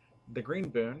 The green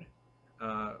boon,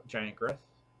 Giant Growth,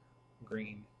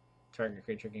 green, target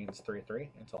creature gains 3/3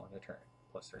 until end of turn,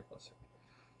 +3/+3.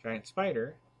 Giant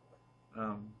Spider,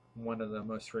 one of the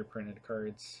most reprinted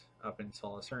cards up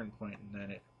until a certain point, and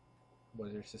then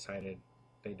Wizards decided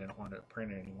they didn't want to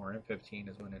print it anymore, and 15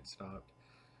 is when it stopped.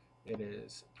 It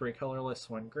is 3 colorless,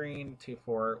 1 green,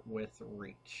 2/4 with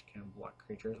reach, can block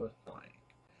creatures with flying.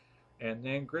 And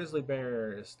then Grizzly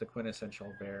Bears, the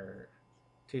quintessential bear,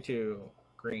 2/2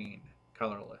 green,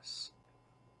 colorless,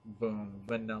 boom,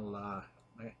 vanilla.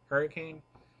 Hurricane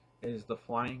is the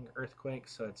flying earthquake,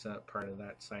 so it's a part of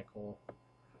that cycle.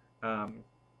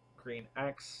 Green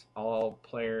X, all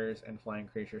players and flying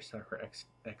creatures suffer X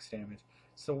damage.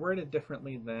 So worded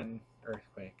differently than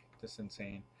Earthquake. Just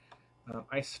insane.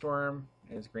 Ice Storm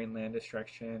is green land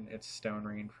destruction. It's Stone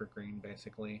Rain for green,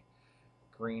 basically.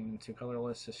 Green and 2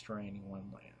 colorless, destroy any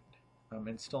 1 land.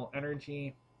 Instill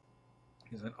Energy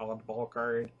is an oddball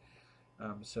card.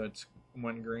 So it's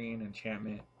 1 green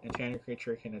enchantment. Enchanted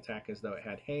creature can attack as though it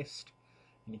had haste.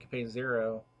 And you can pay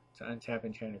 0 to untap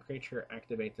enchanted creature.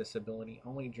 Activate this ability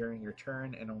only during your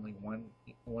turn and only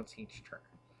once each turn.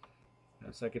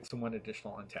 So it gets 1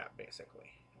 additional untap,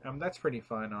 basically. That's pretty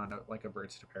fun on like a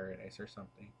Birds to Paradise or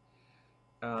something.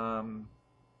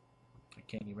 I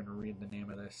can't even read the name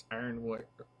of this. Ironwood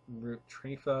Root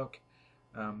Tree Folk.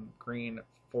 Green,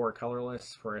 4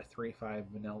 colorless for a 3/5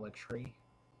 vanilla tree.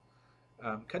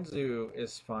 Kudzu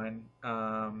is fun.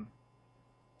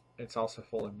 It's also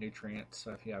full of nutrients,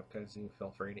 so if you have kudzu,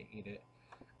 feel free to eat it.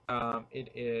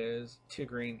 It is 2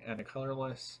 green and a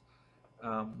colorless.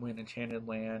 When enchanted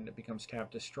land becomes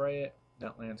tapped, destroy it.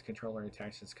 That land's controller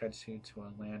attacks its kudzu to a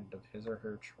land of his or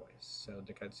her choice, so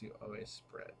the kudzu always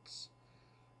spreads.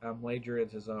 Ley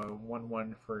Druids is a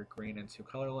 1/1 for green and 2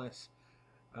 colorless.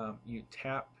 You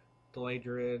tap the Ley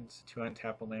Druids to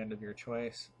untap a land of your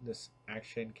choice. This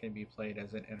action can be played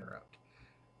as an interrupt.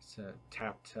 So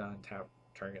tap to untap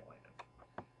target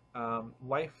land.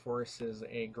 Life Force is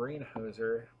a green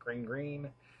hoser,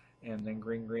 green, and then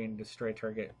green, destroy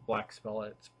target black spell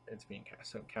it's being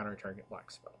cast, so counter target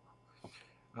black spell.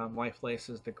 Life Lace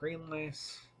is the green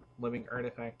lace. Living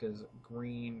Artifact is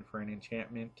green for an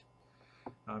enchantment.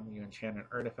 You enchant an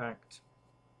artifact.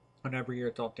 Whenever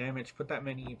you're dealt damage, put that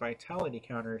many vitality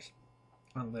counters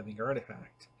on Living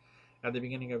Artifact. At the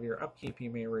beginning of your upkeep, you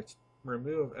may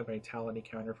remove a vitality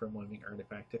counter from Living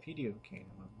Artifact. If you do, gain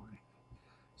 1 life.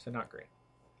 So not great.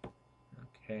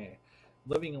 Okay.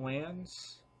 Living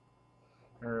Lands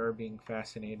are being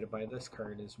fascinated by this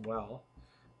card as well.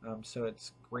 So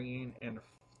it's green and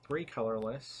 3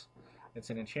 colorless. It's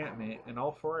an enchantment, and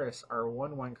all forests are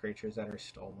 1/1 creatures that are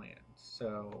still lands.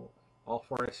 So all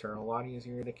forests are a lot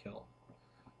easier to kill.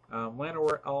 Land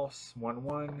or else,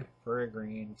 1/1 for a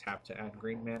green. Tap to add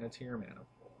green mana to your mana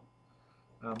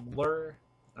pool. Lure,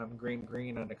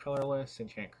 green and a colorless.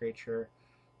 Enchant creature.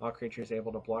 All creatures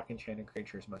able to block enchanted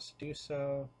creatures must do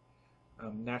so.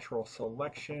 Natural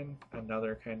Selection,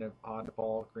 another kind of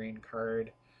oddball green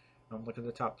card. Look at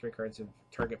the top 3 cards of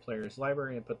target player's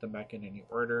library and put them back in any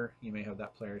order. You may have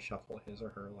that player shuffle his or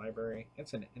her library.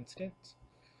 It's an instant,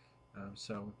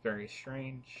 so very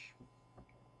strange.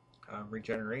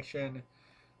 Regeneration,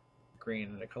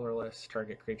 green and a colorless.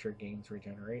 Target creature gains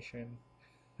regeneration.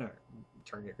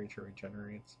 Target creature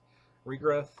regenerates.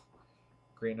 Regrowth,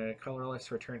 green and a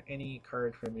colorless. Return any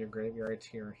card from your graveyard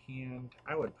to your hand.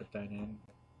 I would put that in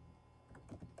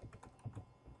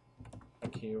a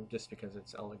cube just because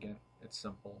it's elegant. It's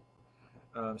simple.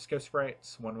 Scope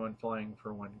Sprites, 1/1 flying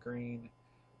for 1 green.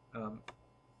 I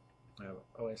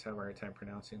always have a hard time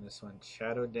pronouncing this one.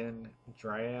 Shadowden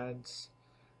Dryads.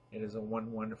 It is a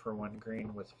 1/1 for 1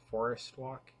 green with Forest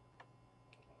Walk.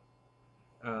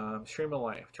 Stream of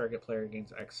Life. Target player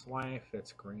gains X life.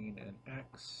 It's green and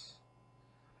X.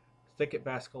 Thicket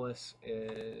Basilisk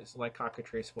is like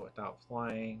Cockatrice but without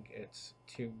flying. It's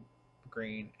 2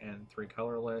 green and 3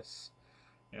 colorless.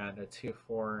 And a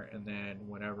 2/4, and then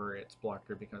whenever it's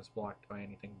blocked or becomes blocked by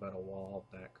anything but a wall,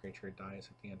 that creature dies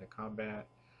at the end of combat.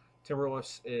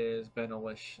 Timberwolves is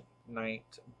Benelish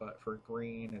Knight, but for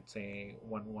green, it's a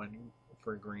 1/1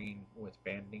 for green with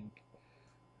banding.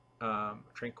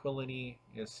 Tranquility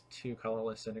is 2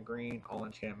 colorless and a green. All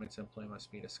enchantments in play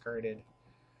must be discarded.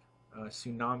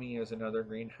 Tsunami is another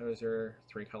green hoser,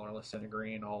 3 colorless and a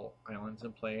green. All islands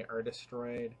in play are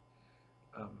destroyed.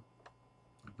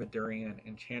 Vidurian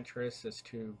Enchantress is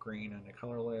 2 green and a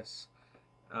colorless.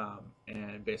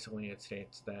 And basically it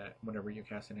states that whenever you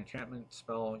cast an enchantment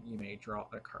spell, you may draw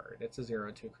a card. It's a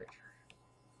 0/2 creature.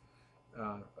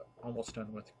 Almost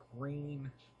done with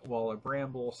green. Wall of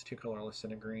Brambles, 2 colorless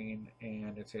and a green,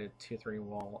 and it's a 2/3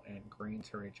 wall and green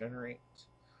to regenerate.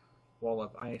 Wall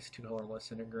of Ice, 2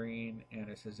 colorless and a green, and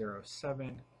it's a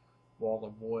 0/7. Wall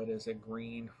of Wood is a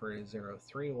green for a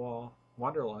 0/3 wall.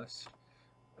 Wanderlust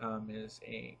is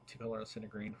a 2 colorless and a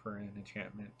green for an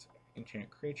enchantment. Enchant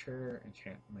creature,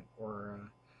 enchantment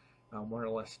aura.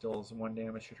 Wanderlust deals 1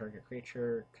 damage to target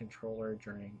creature controller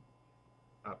during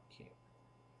upkeep.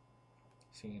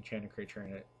 So you enchant a creature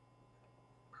and it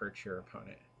hurts your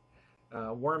opponent.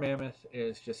 War Mammoth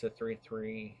is just a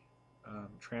 3/3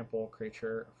 trample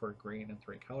creature for green and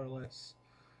 3 colorless.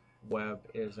 Web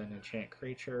is an enchant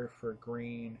creature for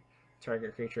green.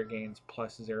 Target creature gains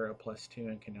 +0/+2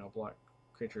 and can now block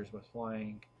creatures with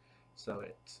flying, so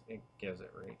it gives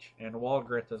it reach. And Wall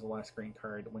Grith is the last green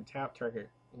card. When tapped,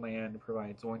 target land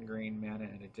provides 1 green mana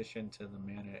in addition to the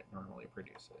mana it normally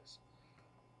produces.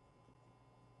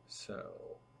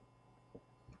 So,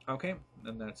 okay,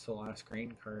 and that's the last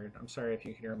green card. I'm sorry if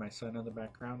you can hear my son in the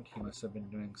background. He must have been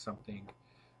doing something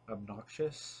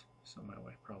obnoxious, so my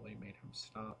wife probably made him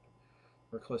stop.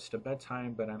 We're close to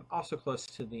bedtime, but I'm also close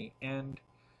to the end.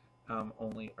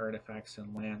 Only artifacts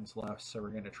and lands left, so we're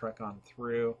going to trek on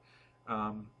through.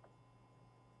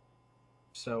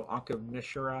 So Ankh of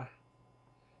Mishra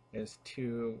is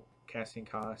 2 casting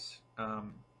costs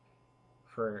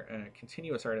for a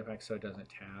continuous artifact, so it doesn't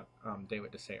tap. They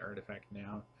would just say artifact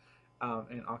now.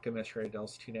 And Ankh of Mishra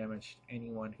deals 2 damage to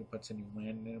anyone who puts a new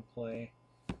land into play.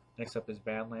 Next up is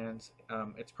Badlands.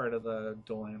 It's part of the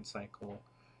dual land cycle,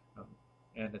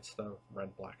 and it's the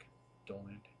red-black dual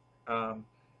land.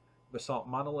 Basalt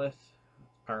Monolith,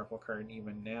 powerful card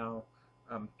even now.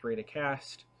 3 to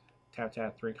cast. Tap to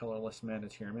add 3 colorless mana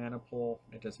to your mana pool.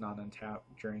 It does not untap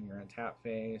during your untap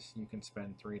phase. You can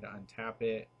spend 3 to untap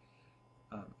it.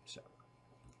 So,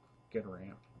 good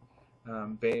ramp.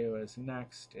 Bayo is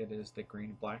next. It is the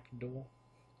green-black duel.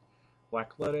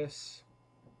 Black Lotus.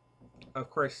 Of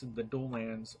course, the dual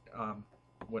lands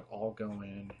would all go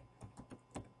in.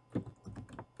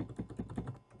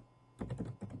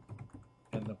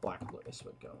 And the Black Lotus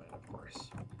would go in, of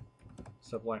course.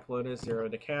 So Black Lotus, 0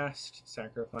 to cast,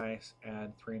 sacrifice,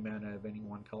 add 3 mana of any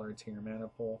 1 color to your mana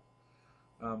pool.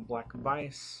 Black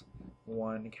Vice,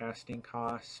 1 casting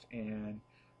cost, and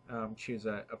choose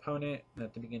an opponent.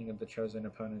 At the beginning of the chosen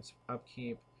opponent's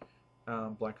upkeep,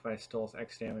 Black Vice deals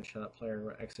X damage to that player,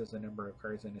 where X is the number of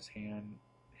cards in his hand,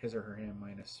 his or her hand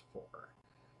minus 4.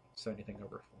 So anything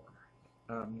over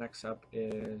 4. Next up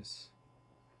is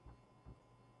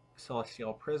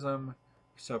Celestial Prism.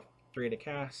 So 3 to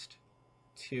cast,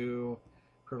 2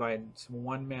 provides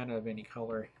 1 mana of any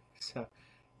color. So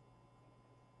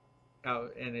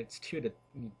and it's 2 to,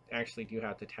 you actually do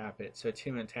have to tap it. So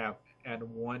 2 and tap, add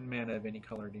 1 mana of any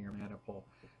color to your mana pool.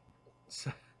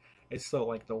 So it's still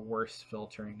like the worst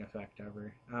filtering effect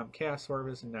ever. Chaos Orb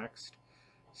is next.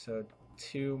 So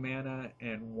 2 mana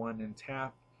and 1 in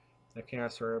tap. If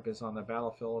Chaos Orb is on the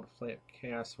battlefield, flip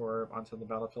Chaos Orb onto the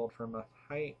battlefield from a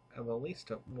height of at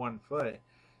least 1 foot.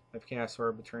 If Chaos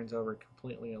Orb turns over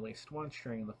completely at least once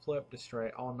during the flip,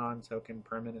 destroy all non-token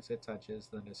permanents it touches,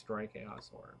 then destroy Chaos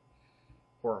Orb.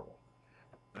 Horrible.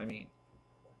 I mean,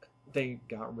 they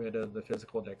got rid of the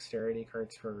physical dexterity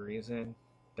cards for a reason.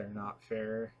 They're not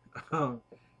fair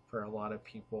for a lot of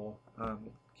people.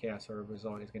 Chaos Orb is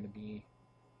always going to be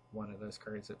one of those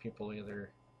cards that people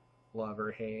either love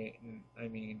or hate. And I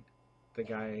mean, the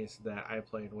guys that I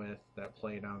played with that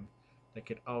played them, they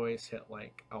could always hit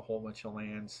like a whole bunch of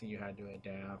lands, so you had to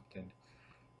adapt, and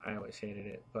I always hated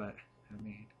it. But I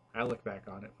mean, I look back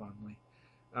on it fondly.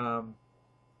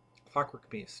 Clockwork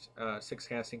Beast, 6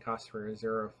 casting cost for a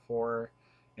 0/4,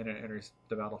 and it enters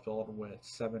the battlefield with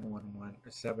 7/1/1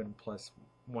 or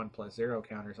 7+1+0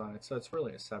 counters on it, so it's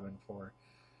really a 7/4.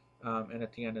 And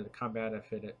at the end of the combat,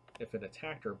 if it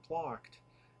attacked or blocked,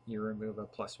 you remove a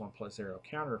 +1/+0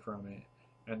 counter from it,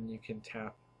 and you can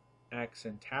tap X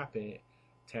and tap it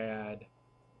to add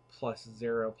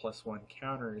 +0/+1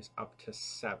 counters up to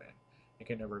 7. It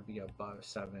can never be above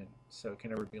 7, so it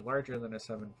can never be larger than a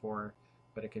 7/4,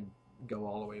 but it can go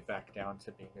all the way back down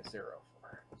to being a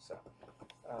 0/4. So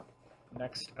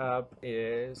next up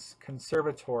is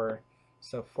Conservator.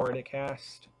 So 4 to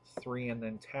cast, 3 and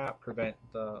then tap, prevent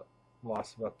the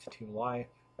loss of up to 2 life.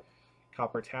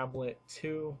 Copper Tablet,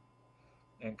 2,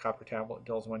 and Copper Tablet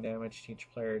deals 1 damage to each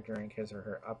player during his or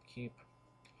her upkeep.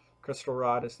 Crystal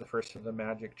Rod is the first of the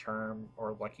Magic Charm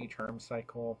or Lucky Charm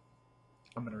cycle.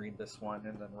 I'm going to read this one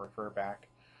and then refer back.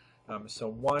 So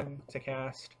 1 to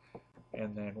cast,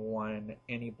 and then 1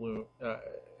 any blue.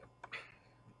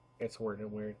 It's worded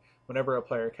weird. Whenever a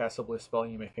player casts a blue spell,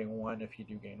 you may pay 1 if you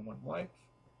do gain 1 life.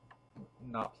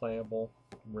 Not playable,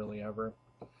 really, ever.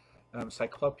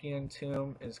 Cyclopean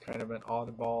Tomb is kind of an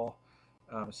oddball.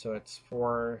 So it's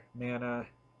 4 mana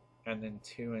and then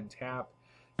 2 in tap.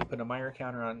 Put a Mire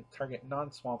counter on target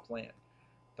non-swamp land.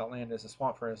 That land is a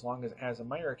swamp for as long as it has a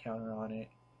Mire counter on it.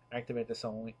 Activate this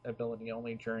ability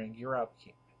only during your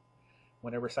upkeep.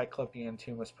 Whenever Cyclopean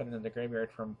Tomb was put into the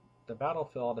graveyard from the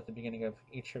battlefield at the beginning of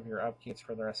each of your upkeeps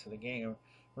for the rest of the game,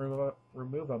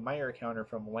 remove a Mire counter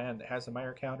from land that has a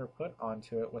Mire counter put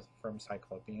onto it from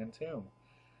Cyclopean Tomb.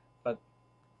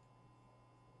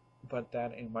 But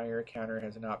that a Mire counter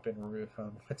has not been removed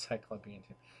from with Cyclopean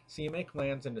Tomb. So you make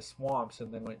lands into swamps,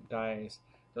 and then when it dies,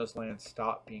 those lands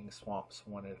stop being swamps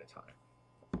one at a time.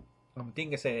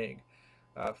 Dingus Egg,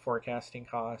 4 casting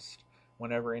cost.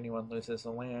 Whenever anyone loses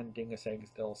a land, Dingus Egg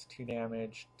deals 2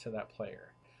 damage to that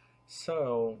player.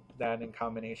 So that, in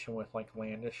combination with like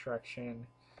land destruction,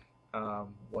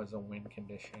 was a win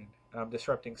condition.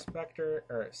 Disrupting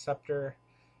Scepter,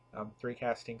 3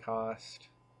 casting cost,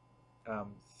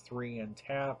 3 and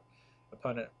tap.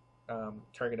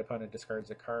 Target opponent discards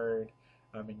a card,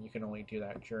 and you can only do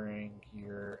that during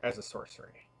as a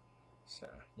sorcery. So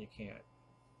you can't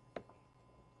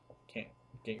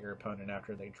get your opponent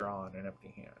after they draw on an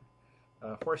empty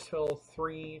hand. Force Fill,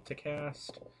 3 to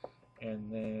cast,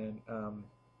 and then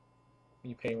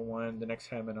you pay 1. The next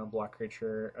time an unblocked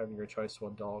creature of your choice will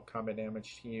deal combat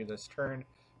damage to you this turn.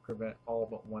 Prevent all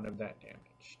but 1 of that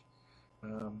damage.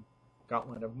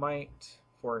 Gauntlet of Might,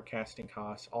 4 casting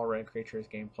costs. All red creatures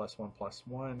gain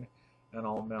 +1/+1, and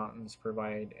all mountains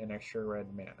provide an extra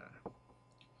red mana.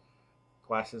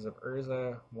 Glasses of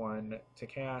Urza, 1 to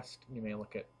cast. You may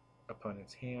look at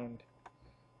opponent's hand.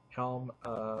 Helm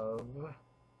of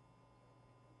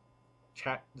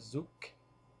Chatzuk,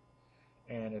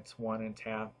 and it's 1 in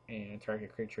tap, and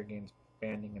target creature gains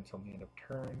banding until the end of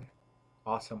turn.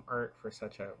 Awesome art for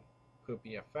such a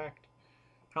poopy effect.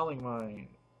 Howling Mine,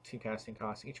 2 casting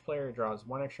costs. Each player draws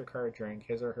 1 extra card during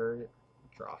his or her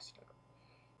draw step.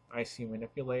 Icy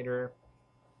Manipulator,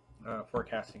 4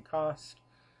 casting cost.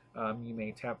 You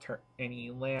may tap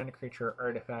any land, creature,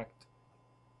 artifact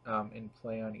in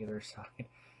play on either side.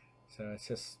 So it's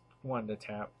just 1 to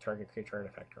tap target creature,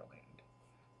 artifact, or land.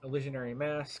 Illusionary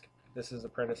Mask. This is the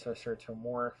predecessor to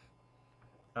Morph.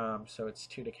 So it's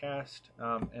 2 to cast,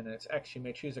 and it's X. You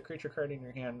may choose a creature card in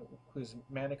your hand whose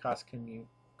mana cost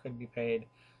could be paid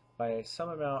by some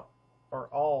amount or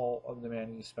all of the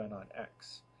mana you spend on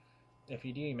X. If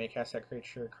you do, you may cast that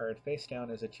creature card face down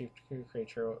as a 2/2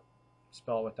 creature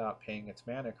spell without paying its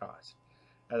mana cost.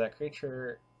 If the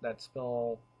creature that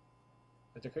spell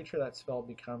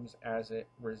becomes as it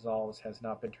resolves has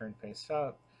not been turned face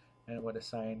up and would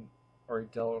assign or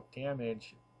dealt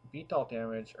damage, be dealt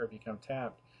damage, or become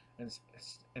tapped, and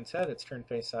instead it's turned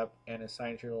face up and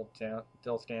assigns your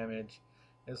deals damage,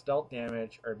 is dealt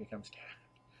damage, or becomes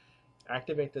tapped.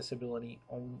 Activate this ability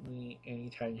only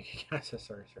anytime you can cast a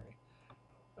sorcery.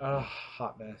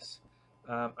 Hot mess.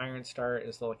 Iron Star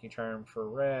is the lucky charm for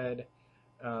red.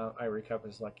 Ivory Cup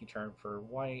is lucky charm for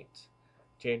white.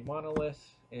 Jade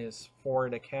Monolith is 4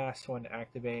 to cast, 1 to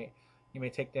activate. You may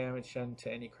take damage done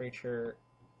to any creature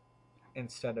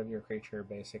instead of your creature,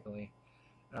 basically.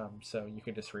 So you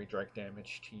can just redirect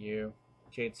damage to you.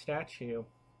 Jade Statue,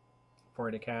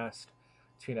 4 to cast,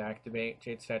 2 to activate.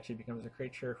 Jade Statue becomes a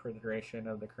creature for the duration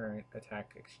of the current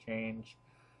attack exchange.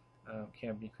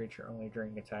 Can be creature only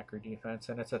during attack or defense,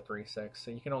 and it's a 3/6, so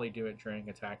you can only do it during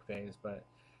attack phase, but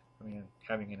I mean,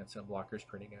 having an instant blocker is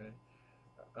pretty good.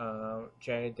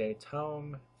 Jade de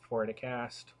Tome, 4 to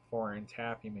cast, 4 in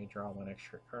tap, you may draw 1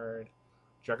 extra card.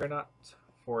 Juggernaut,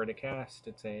 4 to cast,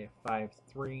 it's a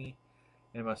 5/3,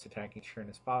 and it must attack each turn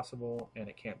as possible, and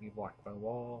it can't be blocked by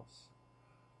walls.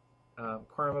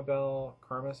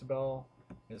 Karma's Bell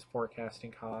is 4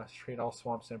 casting cost, treat all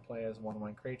swamps in play as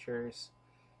 1/1 creatures,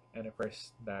 and of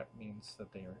course that means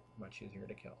that they are much easier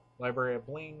to kill. Library of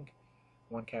Bling,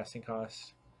 1 casting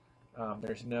cost.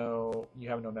 You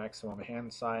have no maximum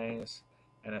hand size.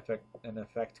 An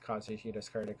effect causes you to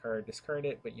discard a card. Discard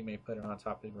it, but you may put it on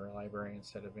top of your library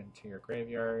instead of into your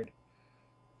graveyard.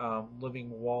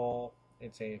 Living Wall,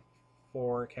 it's a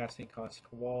 4 casting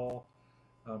cost wall.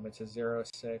 It's a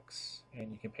 0/6,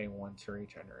 and you can pay 1 to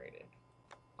regenerate it.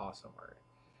 Awesome art.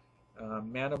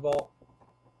 Mana Vault,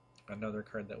 another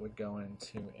card that would go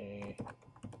into a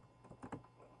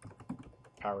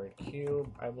powered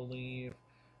cube, I believe.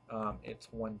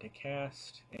 It's 1 to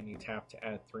cast, and you tap to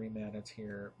add 3 mana to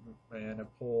your mana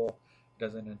pool. It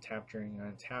doesn't untap during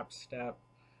an untap step.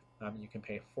 You can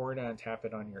pay 4 to untap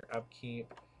it on your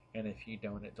upkeep, and if you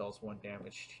don't, it deals 1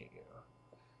 damage to you.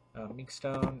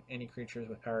 Meekstone, any creatures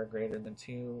with power greater than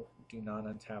 2 do not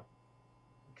untap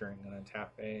during an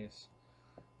untap phase.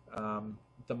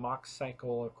 The Mox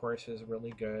cycle, of course, is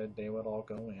really good. They would all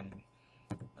go in.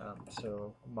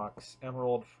 So Mox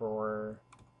Emerald for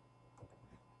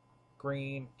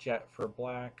green, Jet for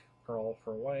black, Pearl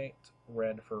for white,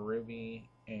 red for ruby,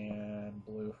 and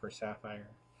blue for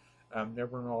sapphire.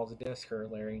 Nibernal's Disc, or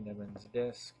Larry Niven's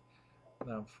Disc,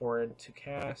 4 to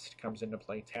cast, comes into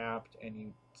play tapped, and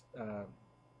you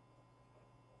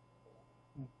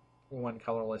 1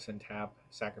 colorless and tap,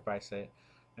 sacrifice it,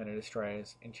 and it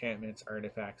destroys enchantments,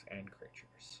 artifacts, and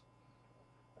creatures.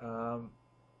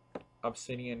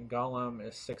 Obsidian Golem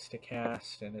is 6 to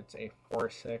cast, and it's a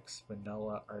 4/6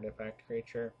 vanilla artifact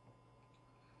creature.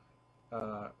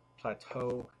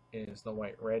 Plateau is the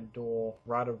white-red duel.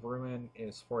 Rod of Ruin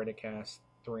is 4 to cast,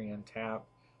 3 in tap,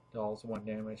 deals 1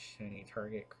 damage to any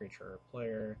target creature or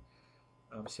player.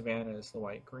 Savannah is the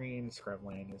white-green.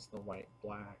 Scrubland is the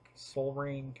white-black. Soul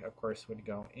Ring, of course, would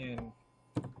go in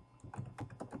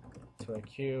to a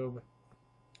cube,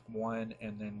 1,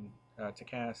 and then to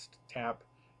cast, tap,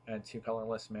 add 2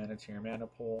 colorless mana to your mana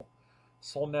pool.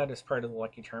 Soul Net is part of the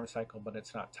Lucky Charm cycle, but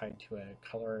it's not tied to a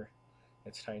color.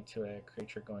 It's tied to a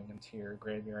creature going into your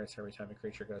graveyard, so every time a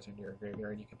creature goes into your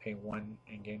graveyard, you can pay 1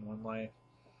 and gain 1 life.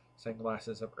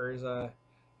 Sunglasses of Urza,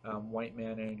 white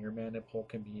mana in your mana pool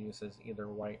can be used as either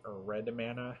white or red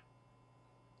mana.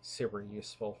 Super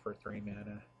useful for 3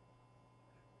 mana.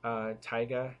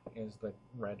 Taiga is the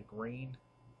red-green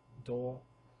duel.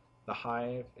 The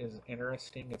Hive is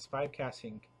interesting. It's 5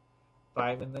 casting,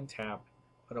 5 and then tap.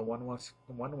 Put a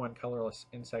 1/1 colorless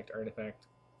insect artifact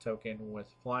token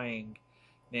with flying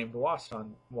named Wasp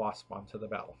onto the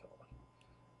battlefield.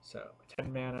 So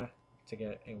 10 mana to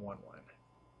get a 1/1.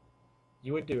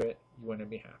 You would do it. You wouldn't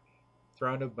be happy.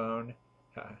 Throne of Bone.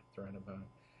 Throne of Bone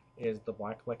is the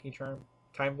black Lucky Charm.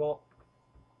 Time Vault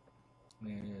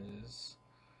enters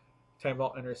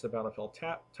the battlefield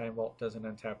tapped. Time Vault doesn't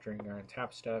untap during your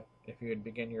untap step. If you would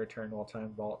begin your turn while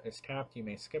Time Vault is tapped, you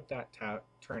may skip that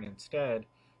turn instead.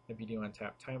 If you do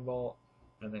untap Time Vault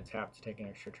and then tap to take an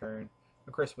extra turn.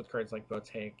 Of course, with cards like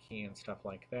Botanic Key and stuff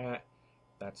like that,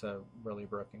 that's a really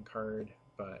broken card,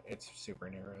 but it's super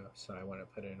narrow, so I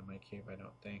wouldn't put it in my cube, I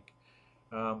don't think.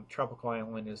 Tropical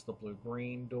Island is the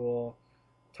blue-green dual.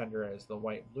 Tundra is the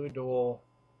white-blue dual.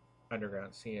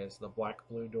 Underground Sea is the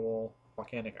black-blue dual.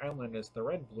 Volcanic Island is the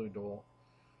red-blue dual.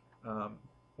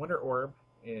 Winter Orb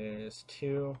is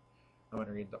 2. I'm going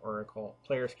to read the Oracle.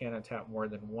 Players can't untap more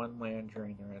than 1 land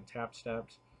during their untap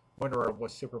steps. Winter Orb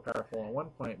was super powerful at one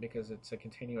point because it's a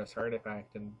continuous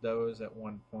artifact, and those at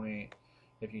one point,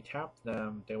 if you tapped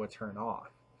them, they would turn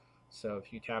off. So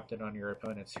if you tapped it on your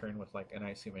opponent's turn with like an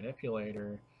Icy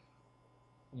Manipulator,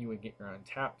 you would get your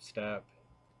untap step,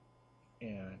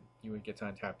 and you would get to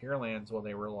untap your lands while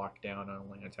they were locked down on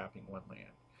only untapping 1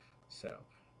 land. So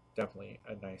definitely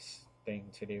a nice thing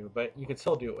to do, but you could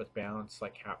still do it with bounce,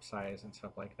 like Capsize and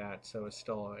stuff like that, so it's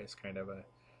still always kind of a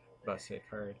busted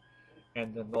card.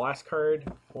 And then the last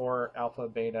card for Alpha,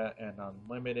 Beta, and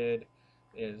Unlimited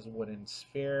is Wooden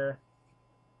Sphere.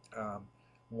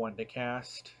 1 to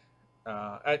cast.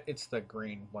 It's the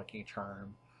green Lucky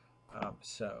Charm.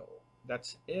 So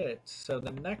that's it. So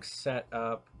the next set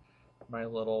up, my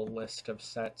little list of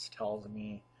sets tells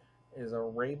me, is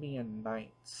Arabian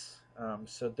Nights.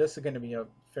 So this is going to be a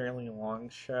fairly long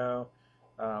show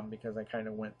because I kind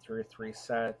of went through 3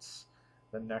 sets.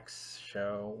 The next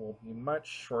show will be much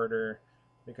shorter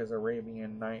because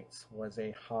Arabian Nights was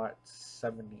a hot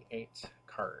 78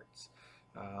 cards.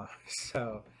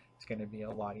 So it's going to be a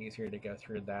lot easier to go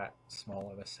through that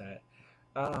small of a set.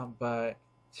 But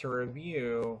to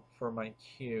review for my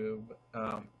cube,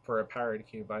 for a powered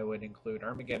cube, I would include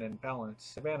Armageddon, Balance,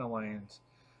 Savannah Lions,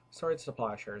 Swords to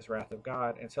Plowshares, Wrath of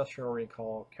God, Ancestral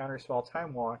Recall, Counterspell,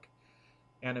 Time Walk,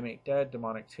 Animate Dead,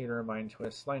 Demonic Tutor, Mind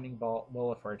Twist, Lightning Bolt,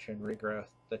 Wheel of Fortune, Regrowth,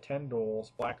 the 10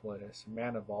 Duels, Black Lotus,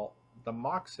 Mana Vault, the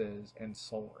Moxes, and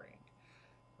Soul Ring.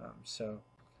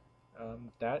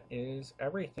 That is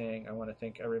everything. I want to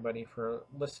thank everybody for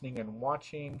listening and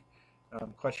watching.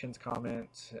 Questions,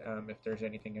 comments, if there's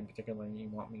anything in particular you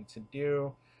want me to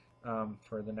do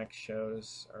for the next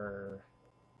shows, or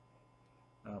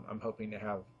I'm hoping to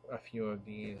have a few of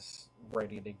these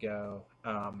ready to go.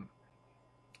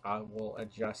 I will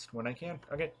adjust when I can.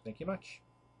 Okay, thank you much.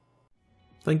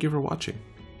 Thank you for watching.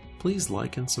 Please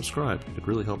like and subscribe, it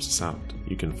really helps us out.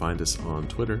 You can find us on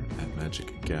Twitter at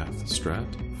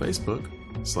MagicGathStrat, Facebook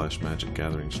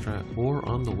 /MagicGatheringStrat, or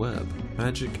on the web,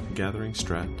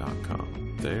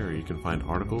 magicgatheringstrat.com. There you can find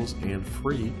articles and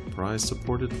free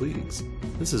prize-supported leagues.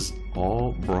 This is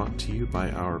all brought to you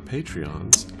by our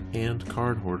Patreons and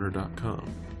cardhoarder.com.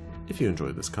 If you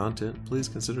enjoy this content, please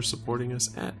consider supporting us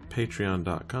at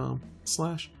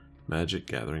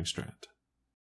patreon.com/MagicGatheringStrat.